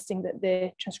interesting that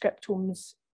the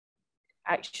transcriptomes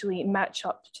actually match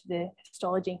up to the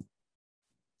histology.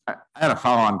 I had a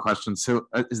follow-on question. So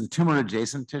is the tumor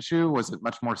adjacent tissue, was it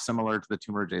much more similar to the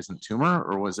tumor adjacent tumor,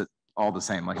 or was it all the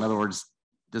same? Like, in other words,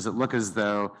 does it look as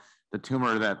though the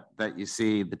tumor that you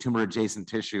see, the tumor adjacent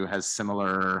tissue has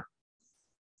similar,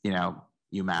 you know,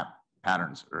 UMAP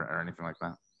patterns or anything like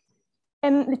that?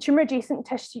 The tumor adjacent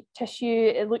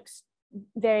tissue, it looks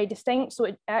very distinct. So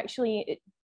it actually,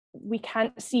 we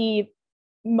can't see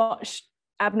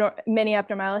many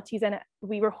abnormalities in it.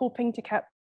 We were hoping to capture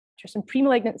some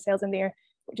premalignant cells in there,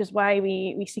 which is why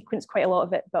we sequenced quite a lot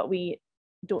of it, but we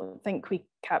don't think we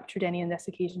captured any on this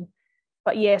occasion.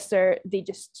 But yes, they're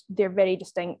very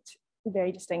distinct,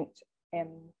 and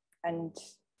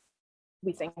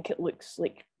we think it looks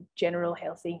like general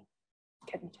healthy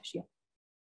kidney tissue.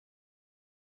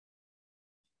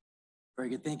 Very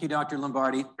good. Thank you, Dr.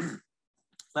 Lombardi.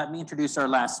 Let me introduce our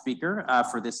last speaker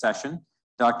for this session.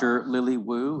 Dr. Lily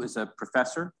Wu is a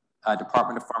professor,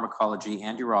 Department of Pharmacology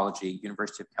and Urology,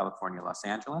 University of California, Los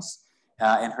Angeles.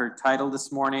 And her title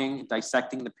this morning,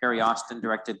 Dissecting the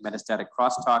Periostin-Directed Metastatic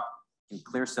Crosstalk in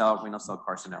Clear Cell Renal Cell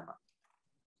Carcinoma.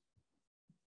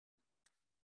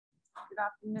 Good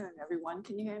afternoon, everyone.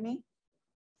 Can you hear me?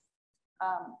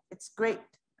 It's great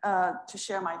to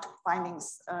share my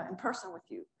findings in person with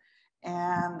you.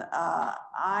 And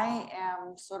I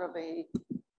am sort of a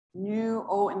new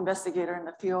old investigator in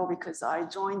the field because I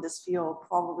joined this field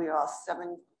probably about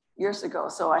 7 years ago.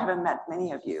 So I haven't met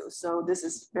many of you. So this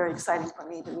is very exciting for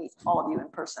me to meet all of you in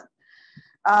person.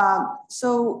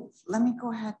 So let me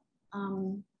go ahead.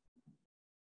 And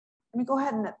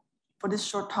for this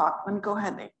short talk, let me go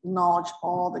ahead and acknowledge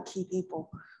all the key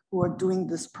people who are doing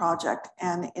this project.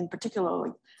 And in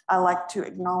particular, I like to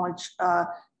acknowledge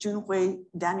Junhui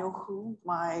Daniel Hu,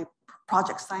 my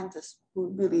project scientist who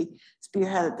really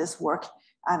spearheaded this work,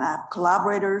 and I have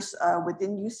collaborators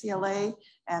within UCLA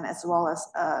and as well as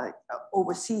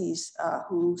overseas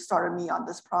who started me on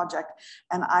this project.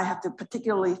 And I have to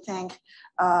particularly thank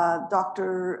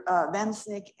Dr.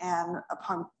 Vansnick and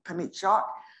Premalignant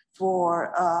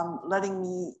for letting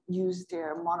me use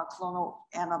their monoclonal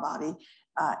antibody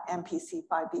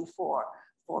MPC5B4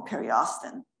 for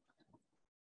periostin.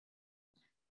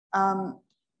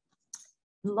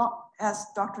 As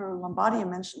Dr. Lombardi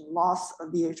mentioned, loss of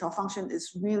VHL function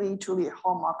is really truly a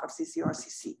hallmark of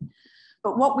ccRCC.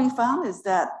 But what we found is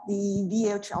that the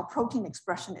VHL protein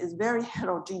expression is very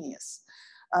heterogeneous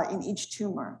in each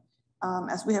tumor.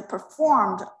 As we have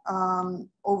performed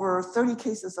over 30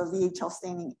 cases of VHL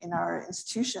staining in our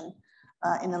institution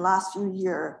in the last few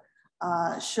years,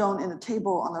 shown in the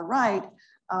table on the right,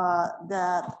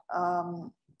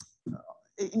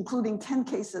 including 10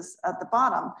 cases at the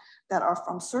bottom that are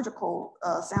from surgical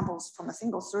samples from a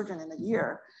single surgeon in a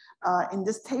year. In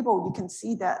this table, you can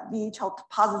see that VHL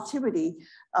positivity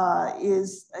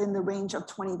is in the range of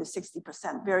 20 to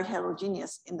 60%, very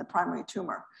heterogeneous in the primary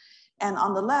tumor. And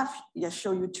on the left, I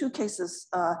show you 2 cases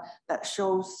that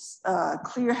shows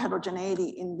clear heterogeneity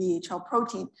in VHL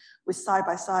protein with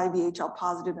side-by-side VHL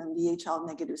positive and VHL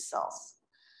negative cells.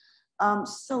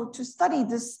 So to study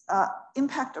this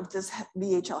impact of this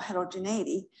VHL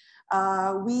heterogeneity,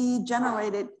 we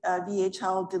generated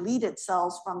VHL deleted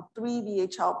cells from 3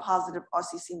 VHL positive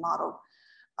RCC model,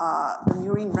 the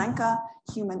murine Renka,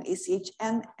 human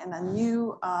ACHN, and a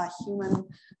new human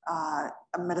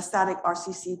metastatic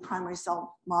RCC primary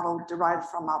cell model derived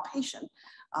from our patient,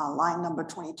 line number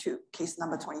 22, case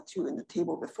number 22 in the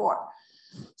table before.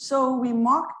 So we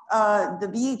marked the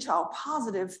VHL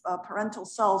positive parental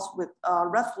cells with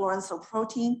red fluorescent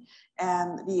protein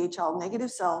and VHL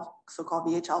negative cells, so-called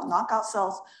VHL knockout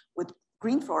cells with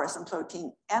green fluorescent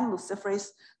protein and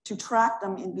luciferase to track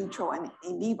them in vitro and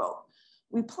in vivo.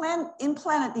 We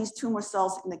implanted these tumor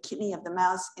cells in the kidney of the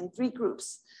mouse in 3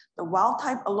 groups: the wild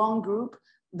type alone group,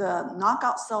 the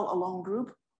knockout cell alone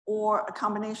group, or a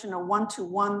combination of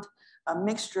 1-to-1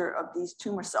 mixture of these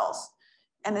tumor cells.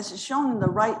 And as is shown in the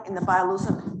right in the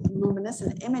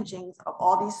bioluminescent imaging of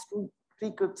all these 3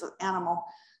 groups of animal,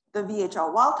 the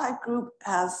VHL wild type group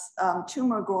has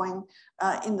tumor growing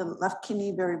in the left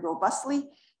kidney very robustly.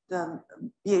 The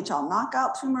VHL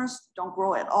knockout tumors don't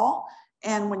grow at all.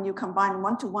 And when you combine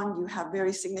 1-to-1, you have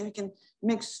very significant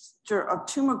mixture of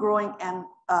tumor growing and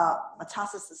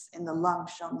metastasis in the lung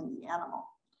shown in the animal.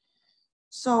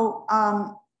 So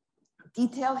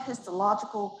detailed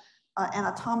histological,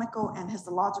 anatomical and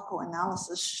histological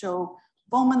analysis show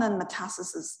fulminant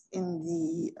metastasis in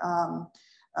the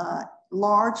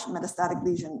large metastatic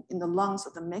lesion in the lungs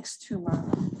of the mixed tumor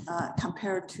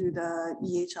compared to the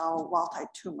VHL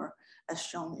wild-type tumor, as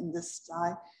shown in this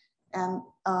slide. And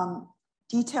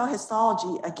detailed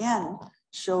histology, again,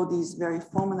 show these very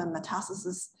fulminant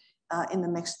metastases in the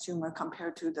mixed tumor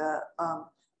compared to the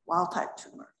wild-type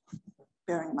tumor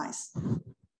bearing mice.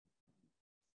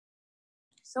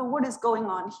 So what is going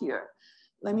on here?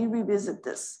 Let me revisit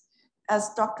this.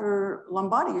 As Dr.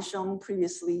 Lombardi has shown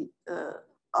previously,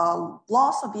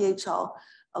 loss of VHL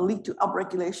lead to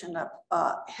upregulation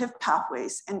of HIF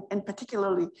pathways, and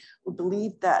particularly we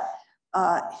believe that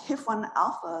HIF-1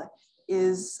 alpha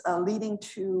is leading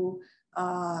to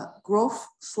growth,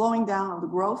 slowing down of the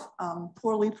growth,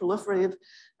 poorly proliferative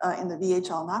in the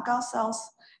VHL knockout cells.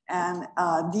 And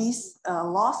these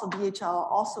loss of VHL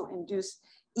also induce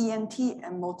ENT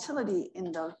and motility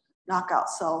in the knockout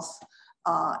cells.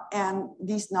 And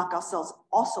these knockout cells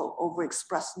also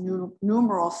overexpress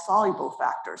numerous soluble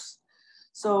factors.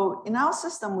 So in our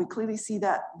system, we clearly see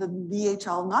that the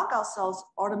VHL knockout cells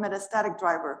are the metastatic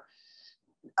driver.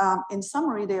 In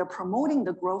summary, they are promoting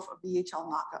the growth of VHL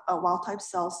wild-type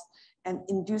cells and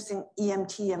inducing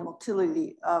EMT and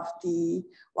motility of the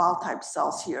wild-type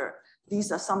cells here.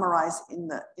 These are summarized in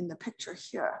the picture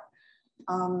here.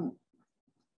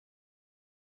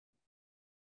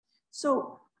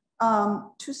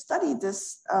 To study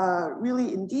this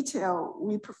really in detail,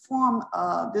 we perform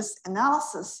this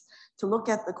analysis to look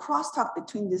at the crosstalk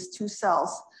between these two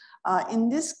cells. In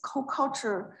this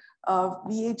co-culture of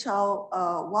VHL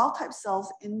wild-type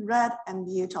cells in red and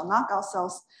VHL knockout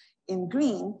cells in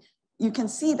green, you can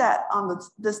see that on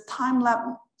this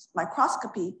time-lapse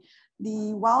microscopy,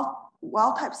 the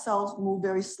wild-type cells move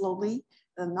very slowly.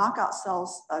 The knockout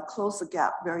cells close the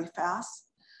gap very fast.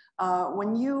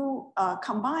 When you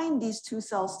combine these two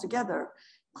cells together,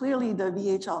 clearly the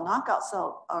VHL knockout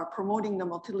cell are promoting the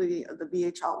motility of the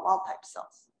VHL wild-type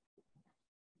cells.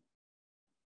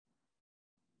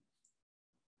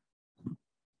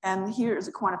 And here is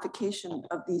a quantification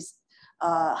of these,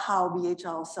 how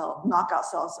VHL knockout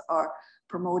cells are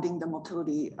promoting the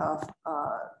motility of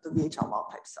the VHL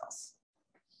wild-type cells.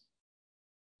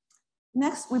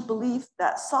 Next, we believe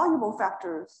that soluble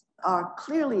factors are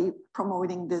clearly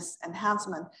promoting this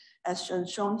enhancement, as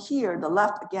shown here. The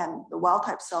left, again, the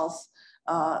wild-type cells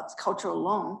culture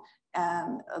alone,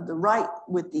 and the right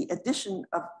with the addition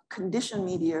of conditioned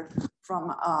media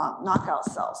from knockout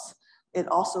cells. It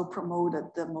also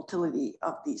promoted the motility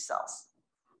of these cells.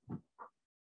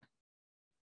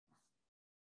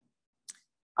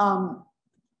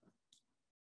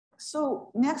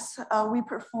 So next, we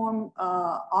perform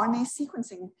RNA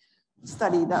sequencing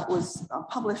study that was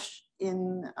published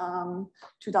in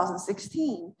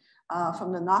 2016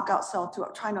 from the knockout cell to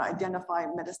trying to identify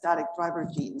metastatic driver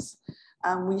genes.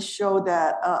 And we show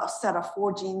that a set of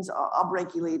 4 genes are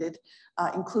upregulated,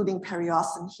 including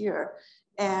periostin here.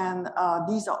 And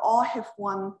these are all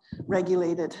HIF-1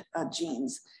 regulated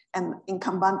genes. And in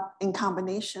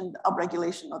combination, the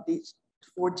upregulation of these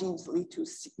 4 genes lead to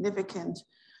significant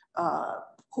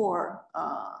poor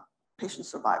patient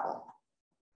survival.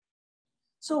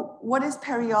 So what is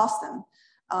periostin?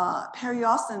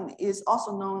 Periostin is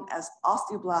also known as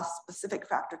osteoblast-specific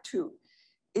factor 2.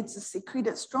 It's a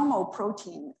secreted stromal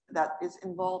protein that is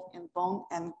involved in bone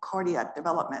and cardiac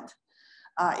development.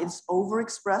 It's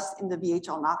overexpressed in the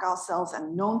VHL knockout cells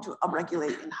and known to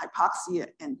upregulate in hypoxia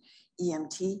and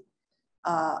EMT.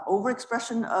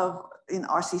 Overexpression in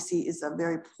RCC is a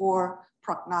very poor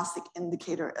prognostic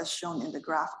indicator, as shown in the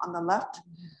graph on the left.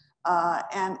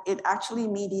 And it actually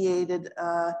mediated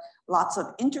lots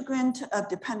of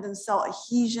integrin-dependent cell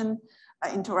adhesion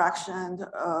interaction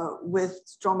with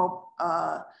stromal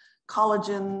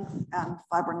collagen and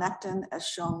fibronectin, as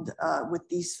shown with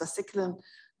these fasciculin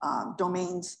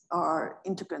domains or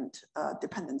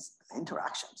integrin-dependent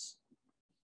interactions.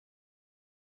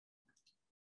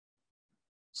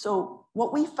 So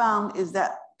what we found is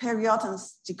that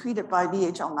periostins secreted by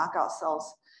VHL knockout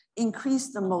cells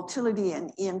increase the motility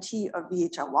and EMT of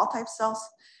VHL wild-type cells,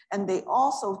 and they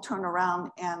also turn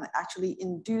around and actually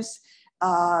induce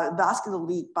vascular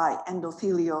leak by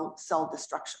endothelial cell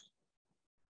destruction.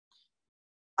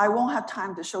 I won't have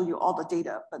time to show you all the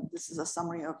data, but this is a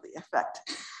summary of the effect.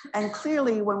 And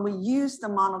clearly, when we use the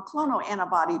monoclonal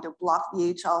antibody to block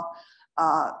VHL,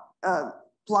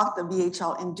 block the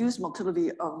VHL-induced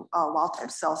motility of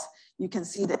wild-type cells, you can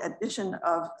see the addition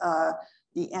of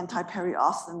the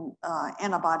anti-periostin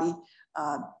antibody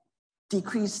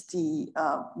decrease the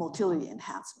motility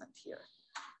enhancement here.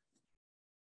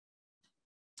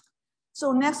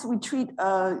 So next we treat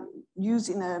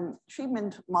using a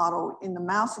treatment model in the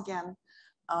mouse again.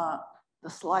 The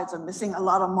slides are missing a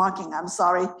lot of marking, I'm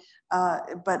sorry.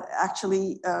 But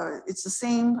actually it's the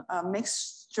same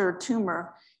mixture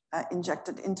tumor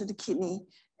injected into the kidney.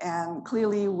 And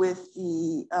clearly with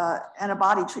the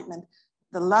antibody treatment,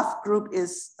 the left group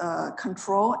is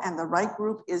control and the right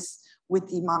group is with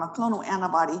the monoclonal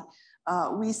antibody.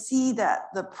 We see that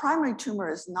the primary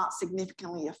tumor is not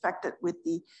significantly affected with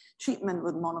the treatment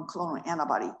with monoclonal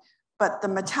antibody. But the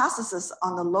metastasis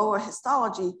on the lower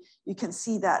histology, you can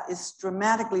see that is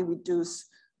dramatically reduced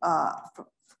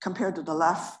compared to the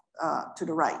left to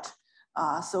the right.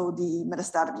 So the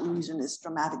metastatic lesion is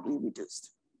dramatically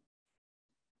reduced.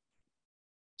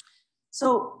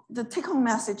 So the take-home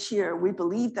message here, we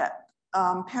believe that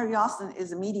periostin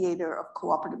is a mediator of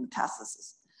cooperative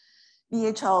metastasis.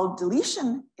 VHL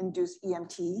deletion induced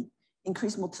EMT,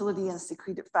 increased motility and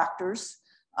secreted factors,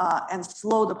 and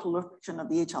slow the proliferation of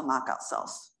VHL knockout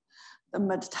cells. The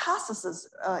metastasis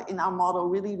in our model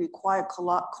really require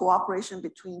cooperation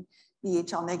between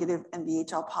VHL negative and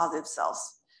VHL positive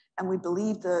cells. And we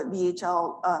believe the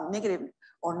VHL negative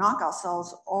or knockout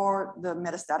cells are the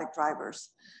metastatic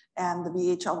drivers. And the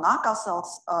VHL knockout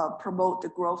cells promote the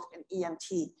growth in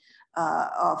EMT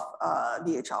of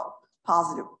VHL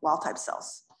positive wild type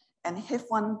cells. And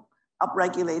HIF1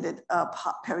 upregulated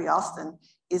periostin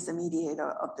is the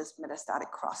mediator of this metastatic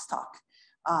crosstalk.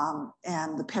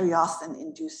 And the periostin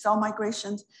induced cell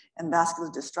migrations and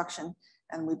vascular destruction.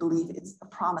 And we believe it's a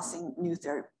promising new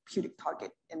therapeutic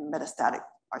target in metastatic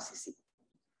RCC.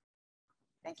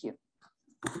 Thank you.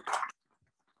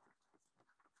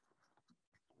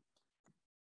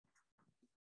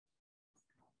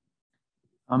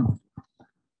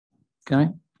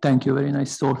 Thank you, very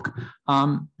nice talk.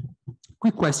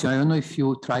 Quick question, I don't know if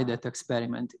you tried that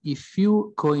experiment. If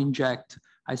you co-inject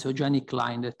isogenic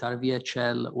line that are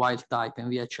VHL wild type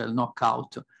and VHL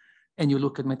knockout, and you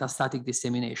look at metastatic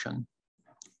dissemination,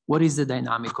 what is the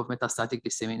dynamic of metastatic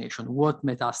dissemination? What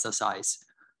metastasize?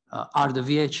 Are the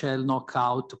VHL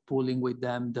knockout pulling with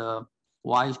them the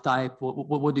wild type?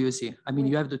 What do you see? I mean,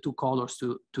 you have the two colors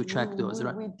to check those,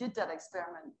 right? We did that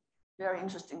experiment. Very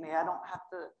interestingly, I don't have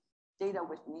the data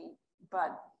with me,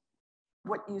 but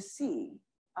what you see,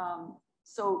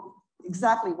 so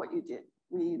exactly what you did.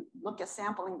 We look at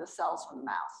sampling the cells from the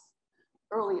mouse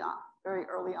early on, very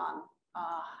early on,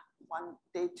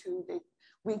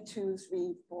 week 2,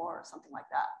 3, 4, something like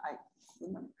that, I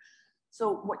remember.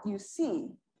 So what you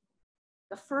see,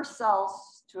 the first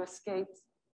cells to escape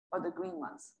are the green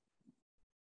ones.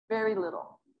 Very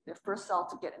little, the first cell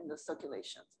to get in the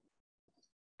circulation.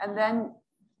 And then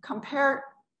compared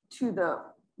to the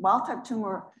wild type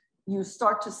tumor, you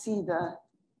start to see the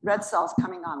red cells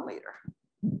coming on later.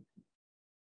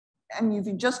 And if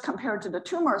you just compare it to the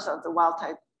tumors of the wild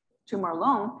type tumor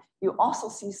alone, you also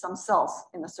see some cells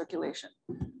in the circulation.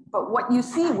 But what you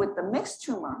see with the mixed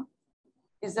tumor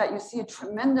is that you see a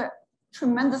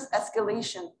tremendous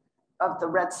escalation of the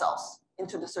red cells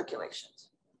into the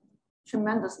circulations.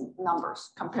 Tremendous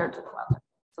numbers compared to the wild type.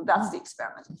 So that's the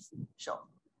experiment show.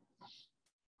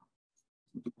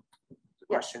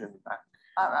 Question in the back.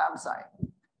 I'm sorry.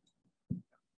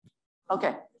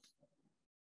 Okay.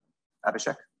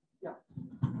 Abhishek? Yeah.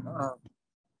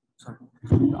 Sorry.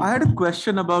 I had a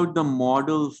question about the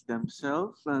models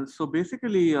themselves. And so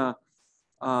basically, the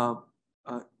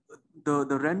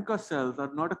Renka cells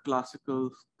are not a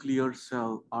classical clear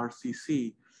cell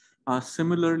RCC.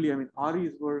 Similarly, I mean,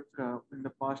 Ari's work in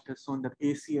the past has shown that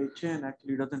ACHN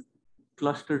actually doesn't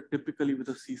cluster typically with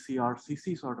a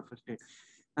ccRCC sort of a state.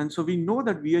 And so we know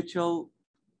that VHL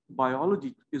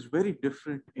biology is very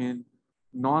different in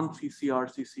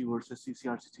non-ccRCC versus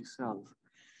ccRCC cells.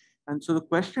 And so the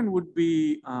question would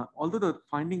be, although the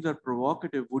findings are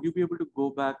provocative, would you be able to go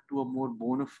back to a more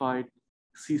bona fide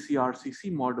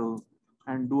ccRCC model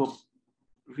and do a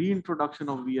reintroduction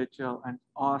of VHL and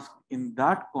ask in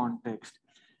that context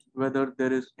whether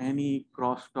there is any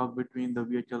crosstalk between the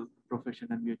VHL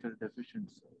proficient and VHL deficient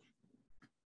cells?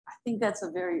 I think that's a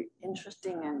very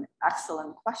interesting and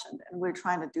excellent question, and we're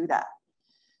trying to do that.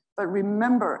 But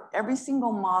remember, every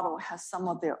single model has some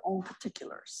of their own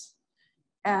particulars.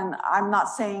 And I'm not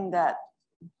saying that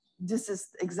this is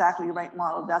exactly the right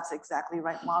model, that's exactly the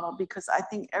right model, because I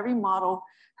think every model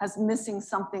has missing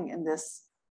something in this.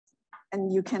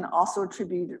 And you can also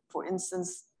attribute, for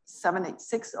instance,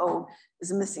 7860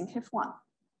 is missing HIF1.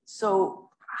 So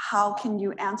how can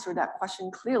you answer that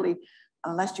question clearly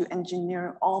unless you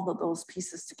engineer all of those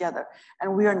pieces together?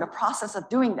 And we are in the process of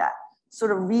doing that,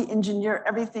 sort of re-engineer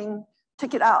everything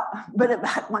take it out, put it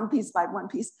back one piece by one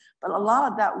piece. But a lot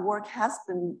of that work has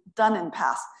been done in the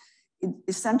past.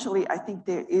 Essentially, I think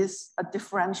there is a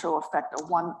differential effect of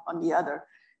one on the other.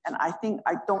 And I think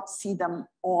I don't see them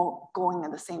all going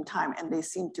at the same time, and they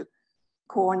seem to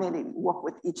coordinate and work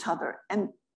with each other. And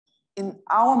in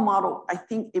our model, I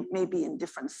think it may be in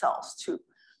different cells too.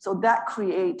 So that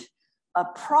creates a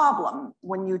problem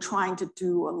when you're trying to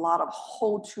do a lot of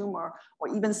whole tumor or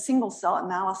even single cell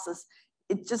analysis.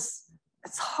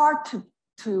 It's hard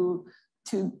to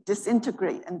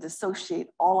disintegrate and dissociate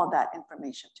all of that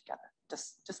information together.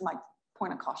 Just my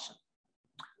point of caution.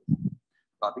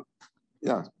 Bobby?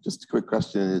 Yeah, just a quick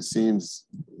question. It seems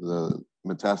the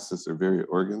metastases are very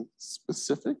organ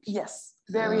specific. Yes,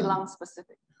 very lung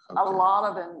specific. Okay. A lot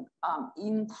of them,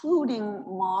 including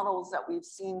models that we've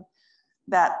seen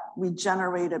that we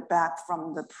generated back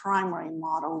from the primary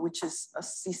model, which is a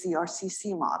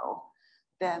ccRCC model,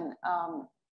 then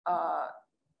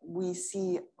we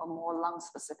see a more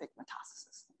lung-specific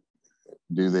metastasis.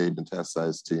 Do they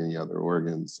metastasize to any other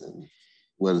organs, and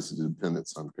what is the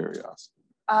dependence on periostin?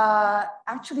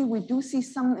 Actually, we do see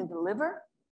some in the liver,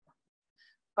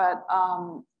 but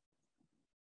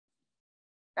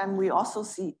and we also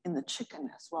see in the chicken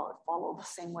as well. It follows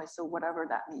the same way, so whatever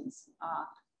that means.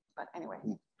 But anyway.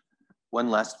 One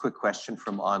last quick question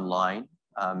from online.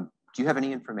 Do you have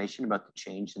any information about the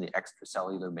change in the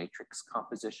extracellular matrix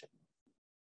composition?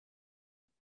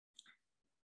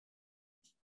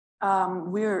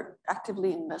 We're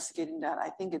actively investigating that. I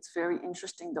think it's very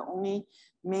interesting. The only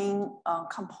main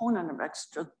component of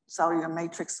extracellular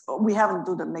matrix, we haven't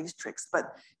done the matrix,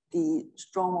 but the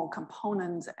stromal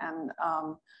components and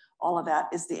all of that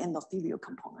is the endothelial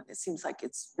component. It seems like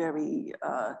it's very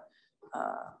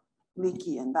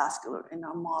leaky and vascular in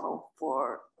our model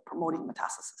for promoting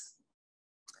metastasis.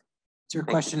 Is there a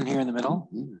question here in the middle?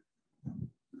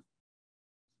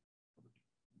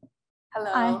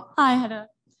 Hello. I had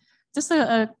just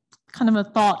a kind of a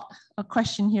thought, a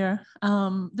question here.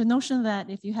 The notion that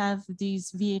if you have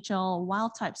these VHL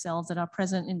wild type cells that are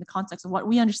present in the context of what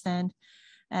we understand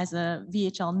as a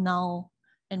VHL null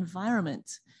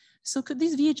environment. So could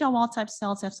these VHL wild type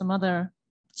cells have some other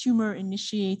tumor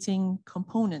initiating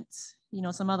components,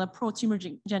 some other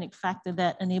pro-tumorigenic factor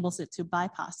that enables it to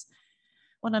bypass?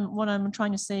 What I'm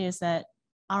trying to say is that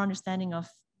our understanding of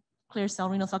clear cell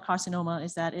renal cell carcinoma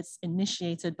is that it's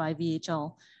initiated by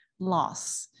VHL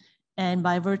loss. And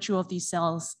by virtue of these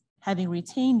cells having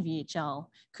retained VHL,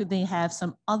 could they have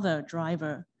some other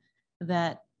driver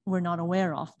that we're not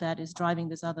aware of that is driving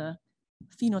this other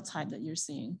phenotype that you're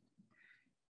seeing?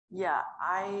 Yeah,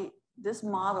 this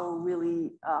model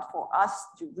really, for us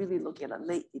to really look at a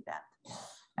late event.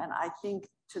 And I think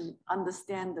to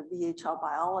understand the VHL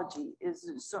biology is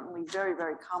certainly very,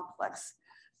 very complex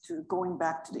to going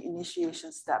back to the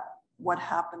initiation step, what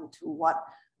happened to what,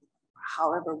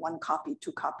 however, 1 copy,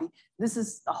 2 copy. This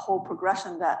is a whole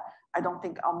progression that I don't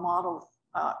think our model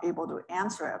able to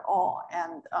answer at all.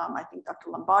 And I think Dr.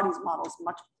 Lombardi's model is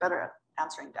much better at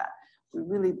answering that. We're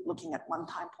really looking at one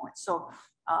time point. So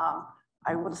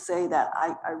I would say that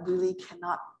I really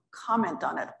cannot comment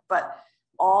on it, but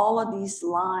all of these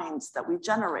lines that we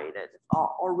generated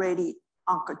are already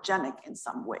oncogenic in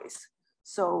some ways.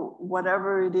 So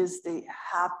whatever it is, they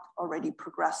have already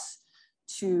progressed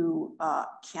to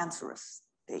cancerous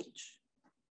stage.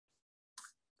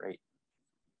 Great.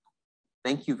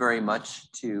 Thank you very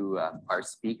much to our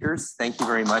speakers. Thank you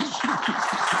very much.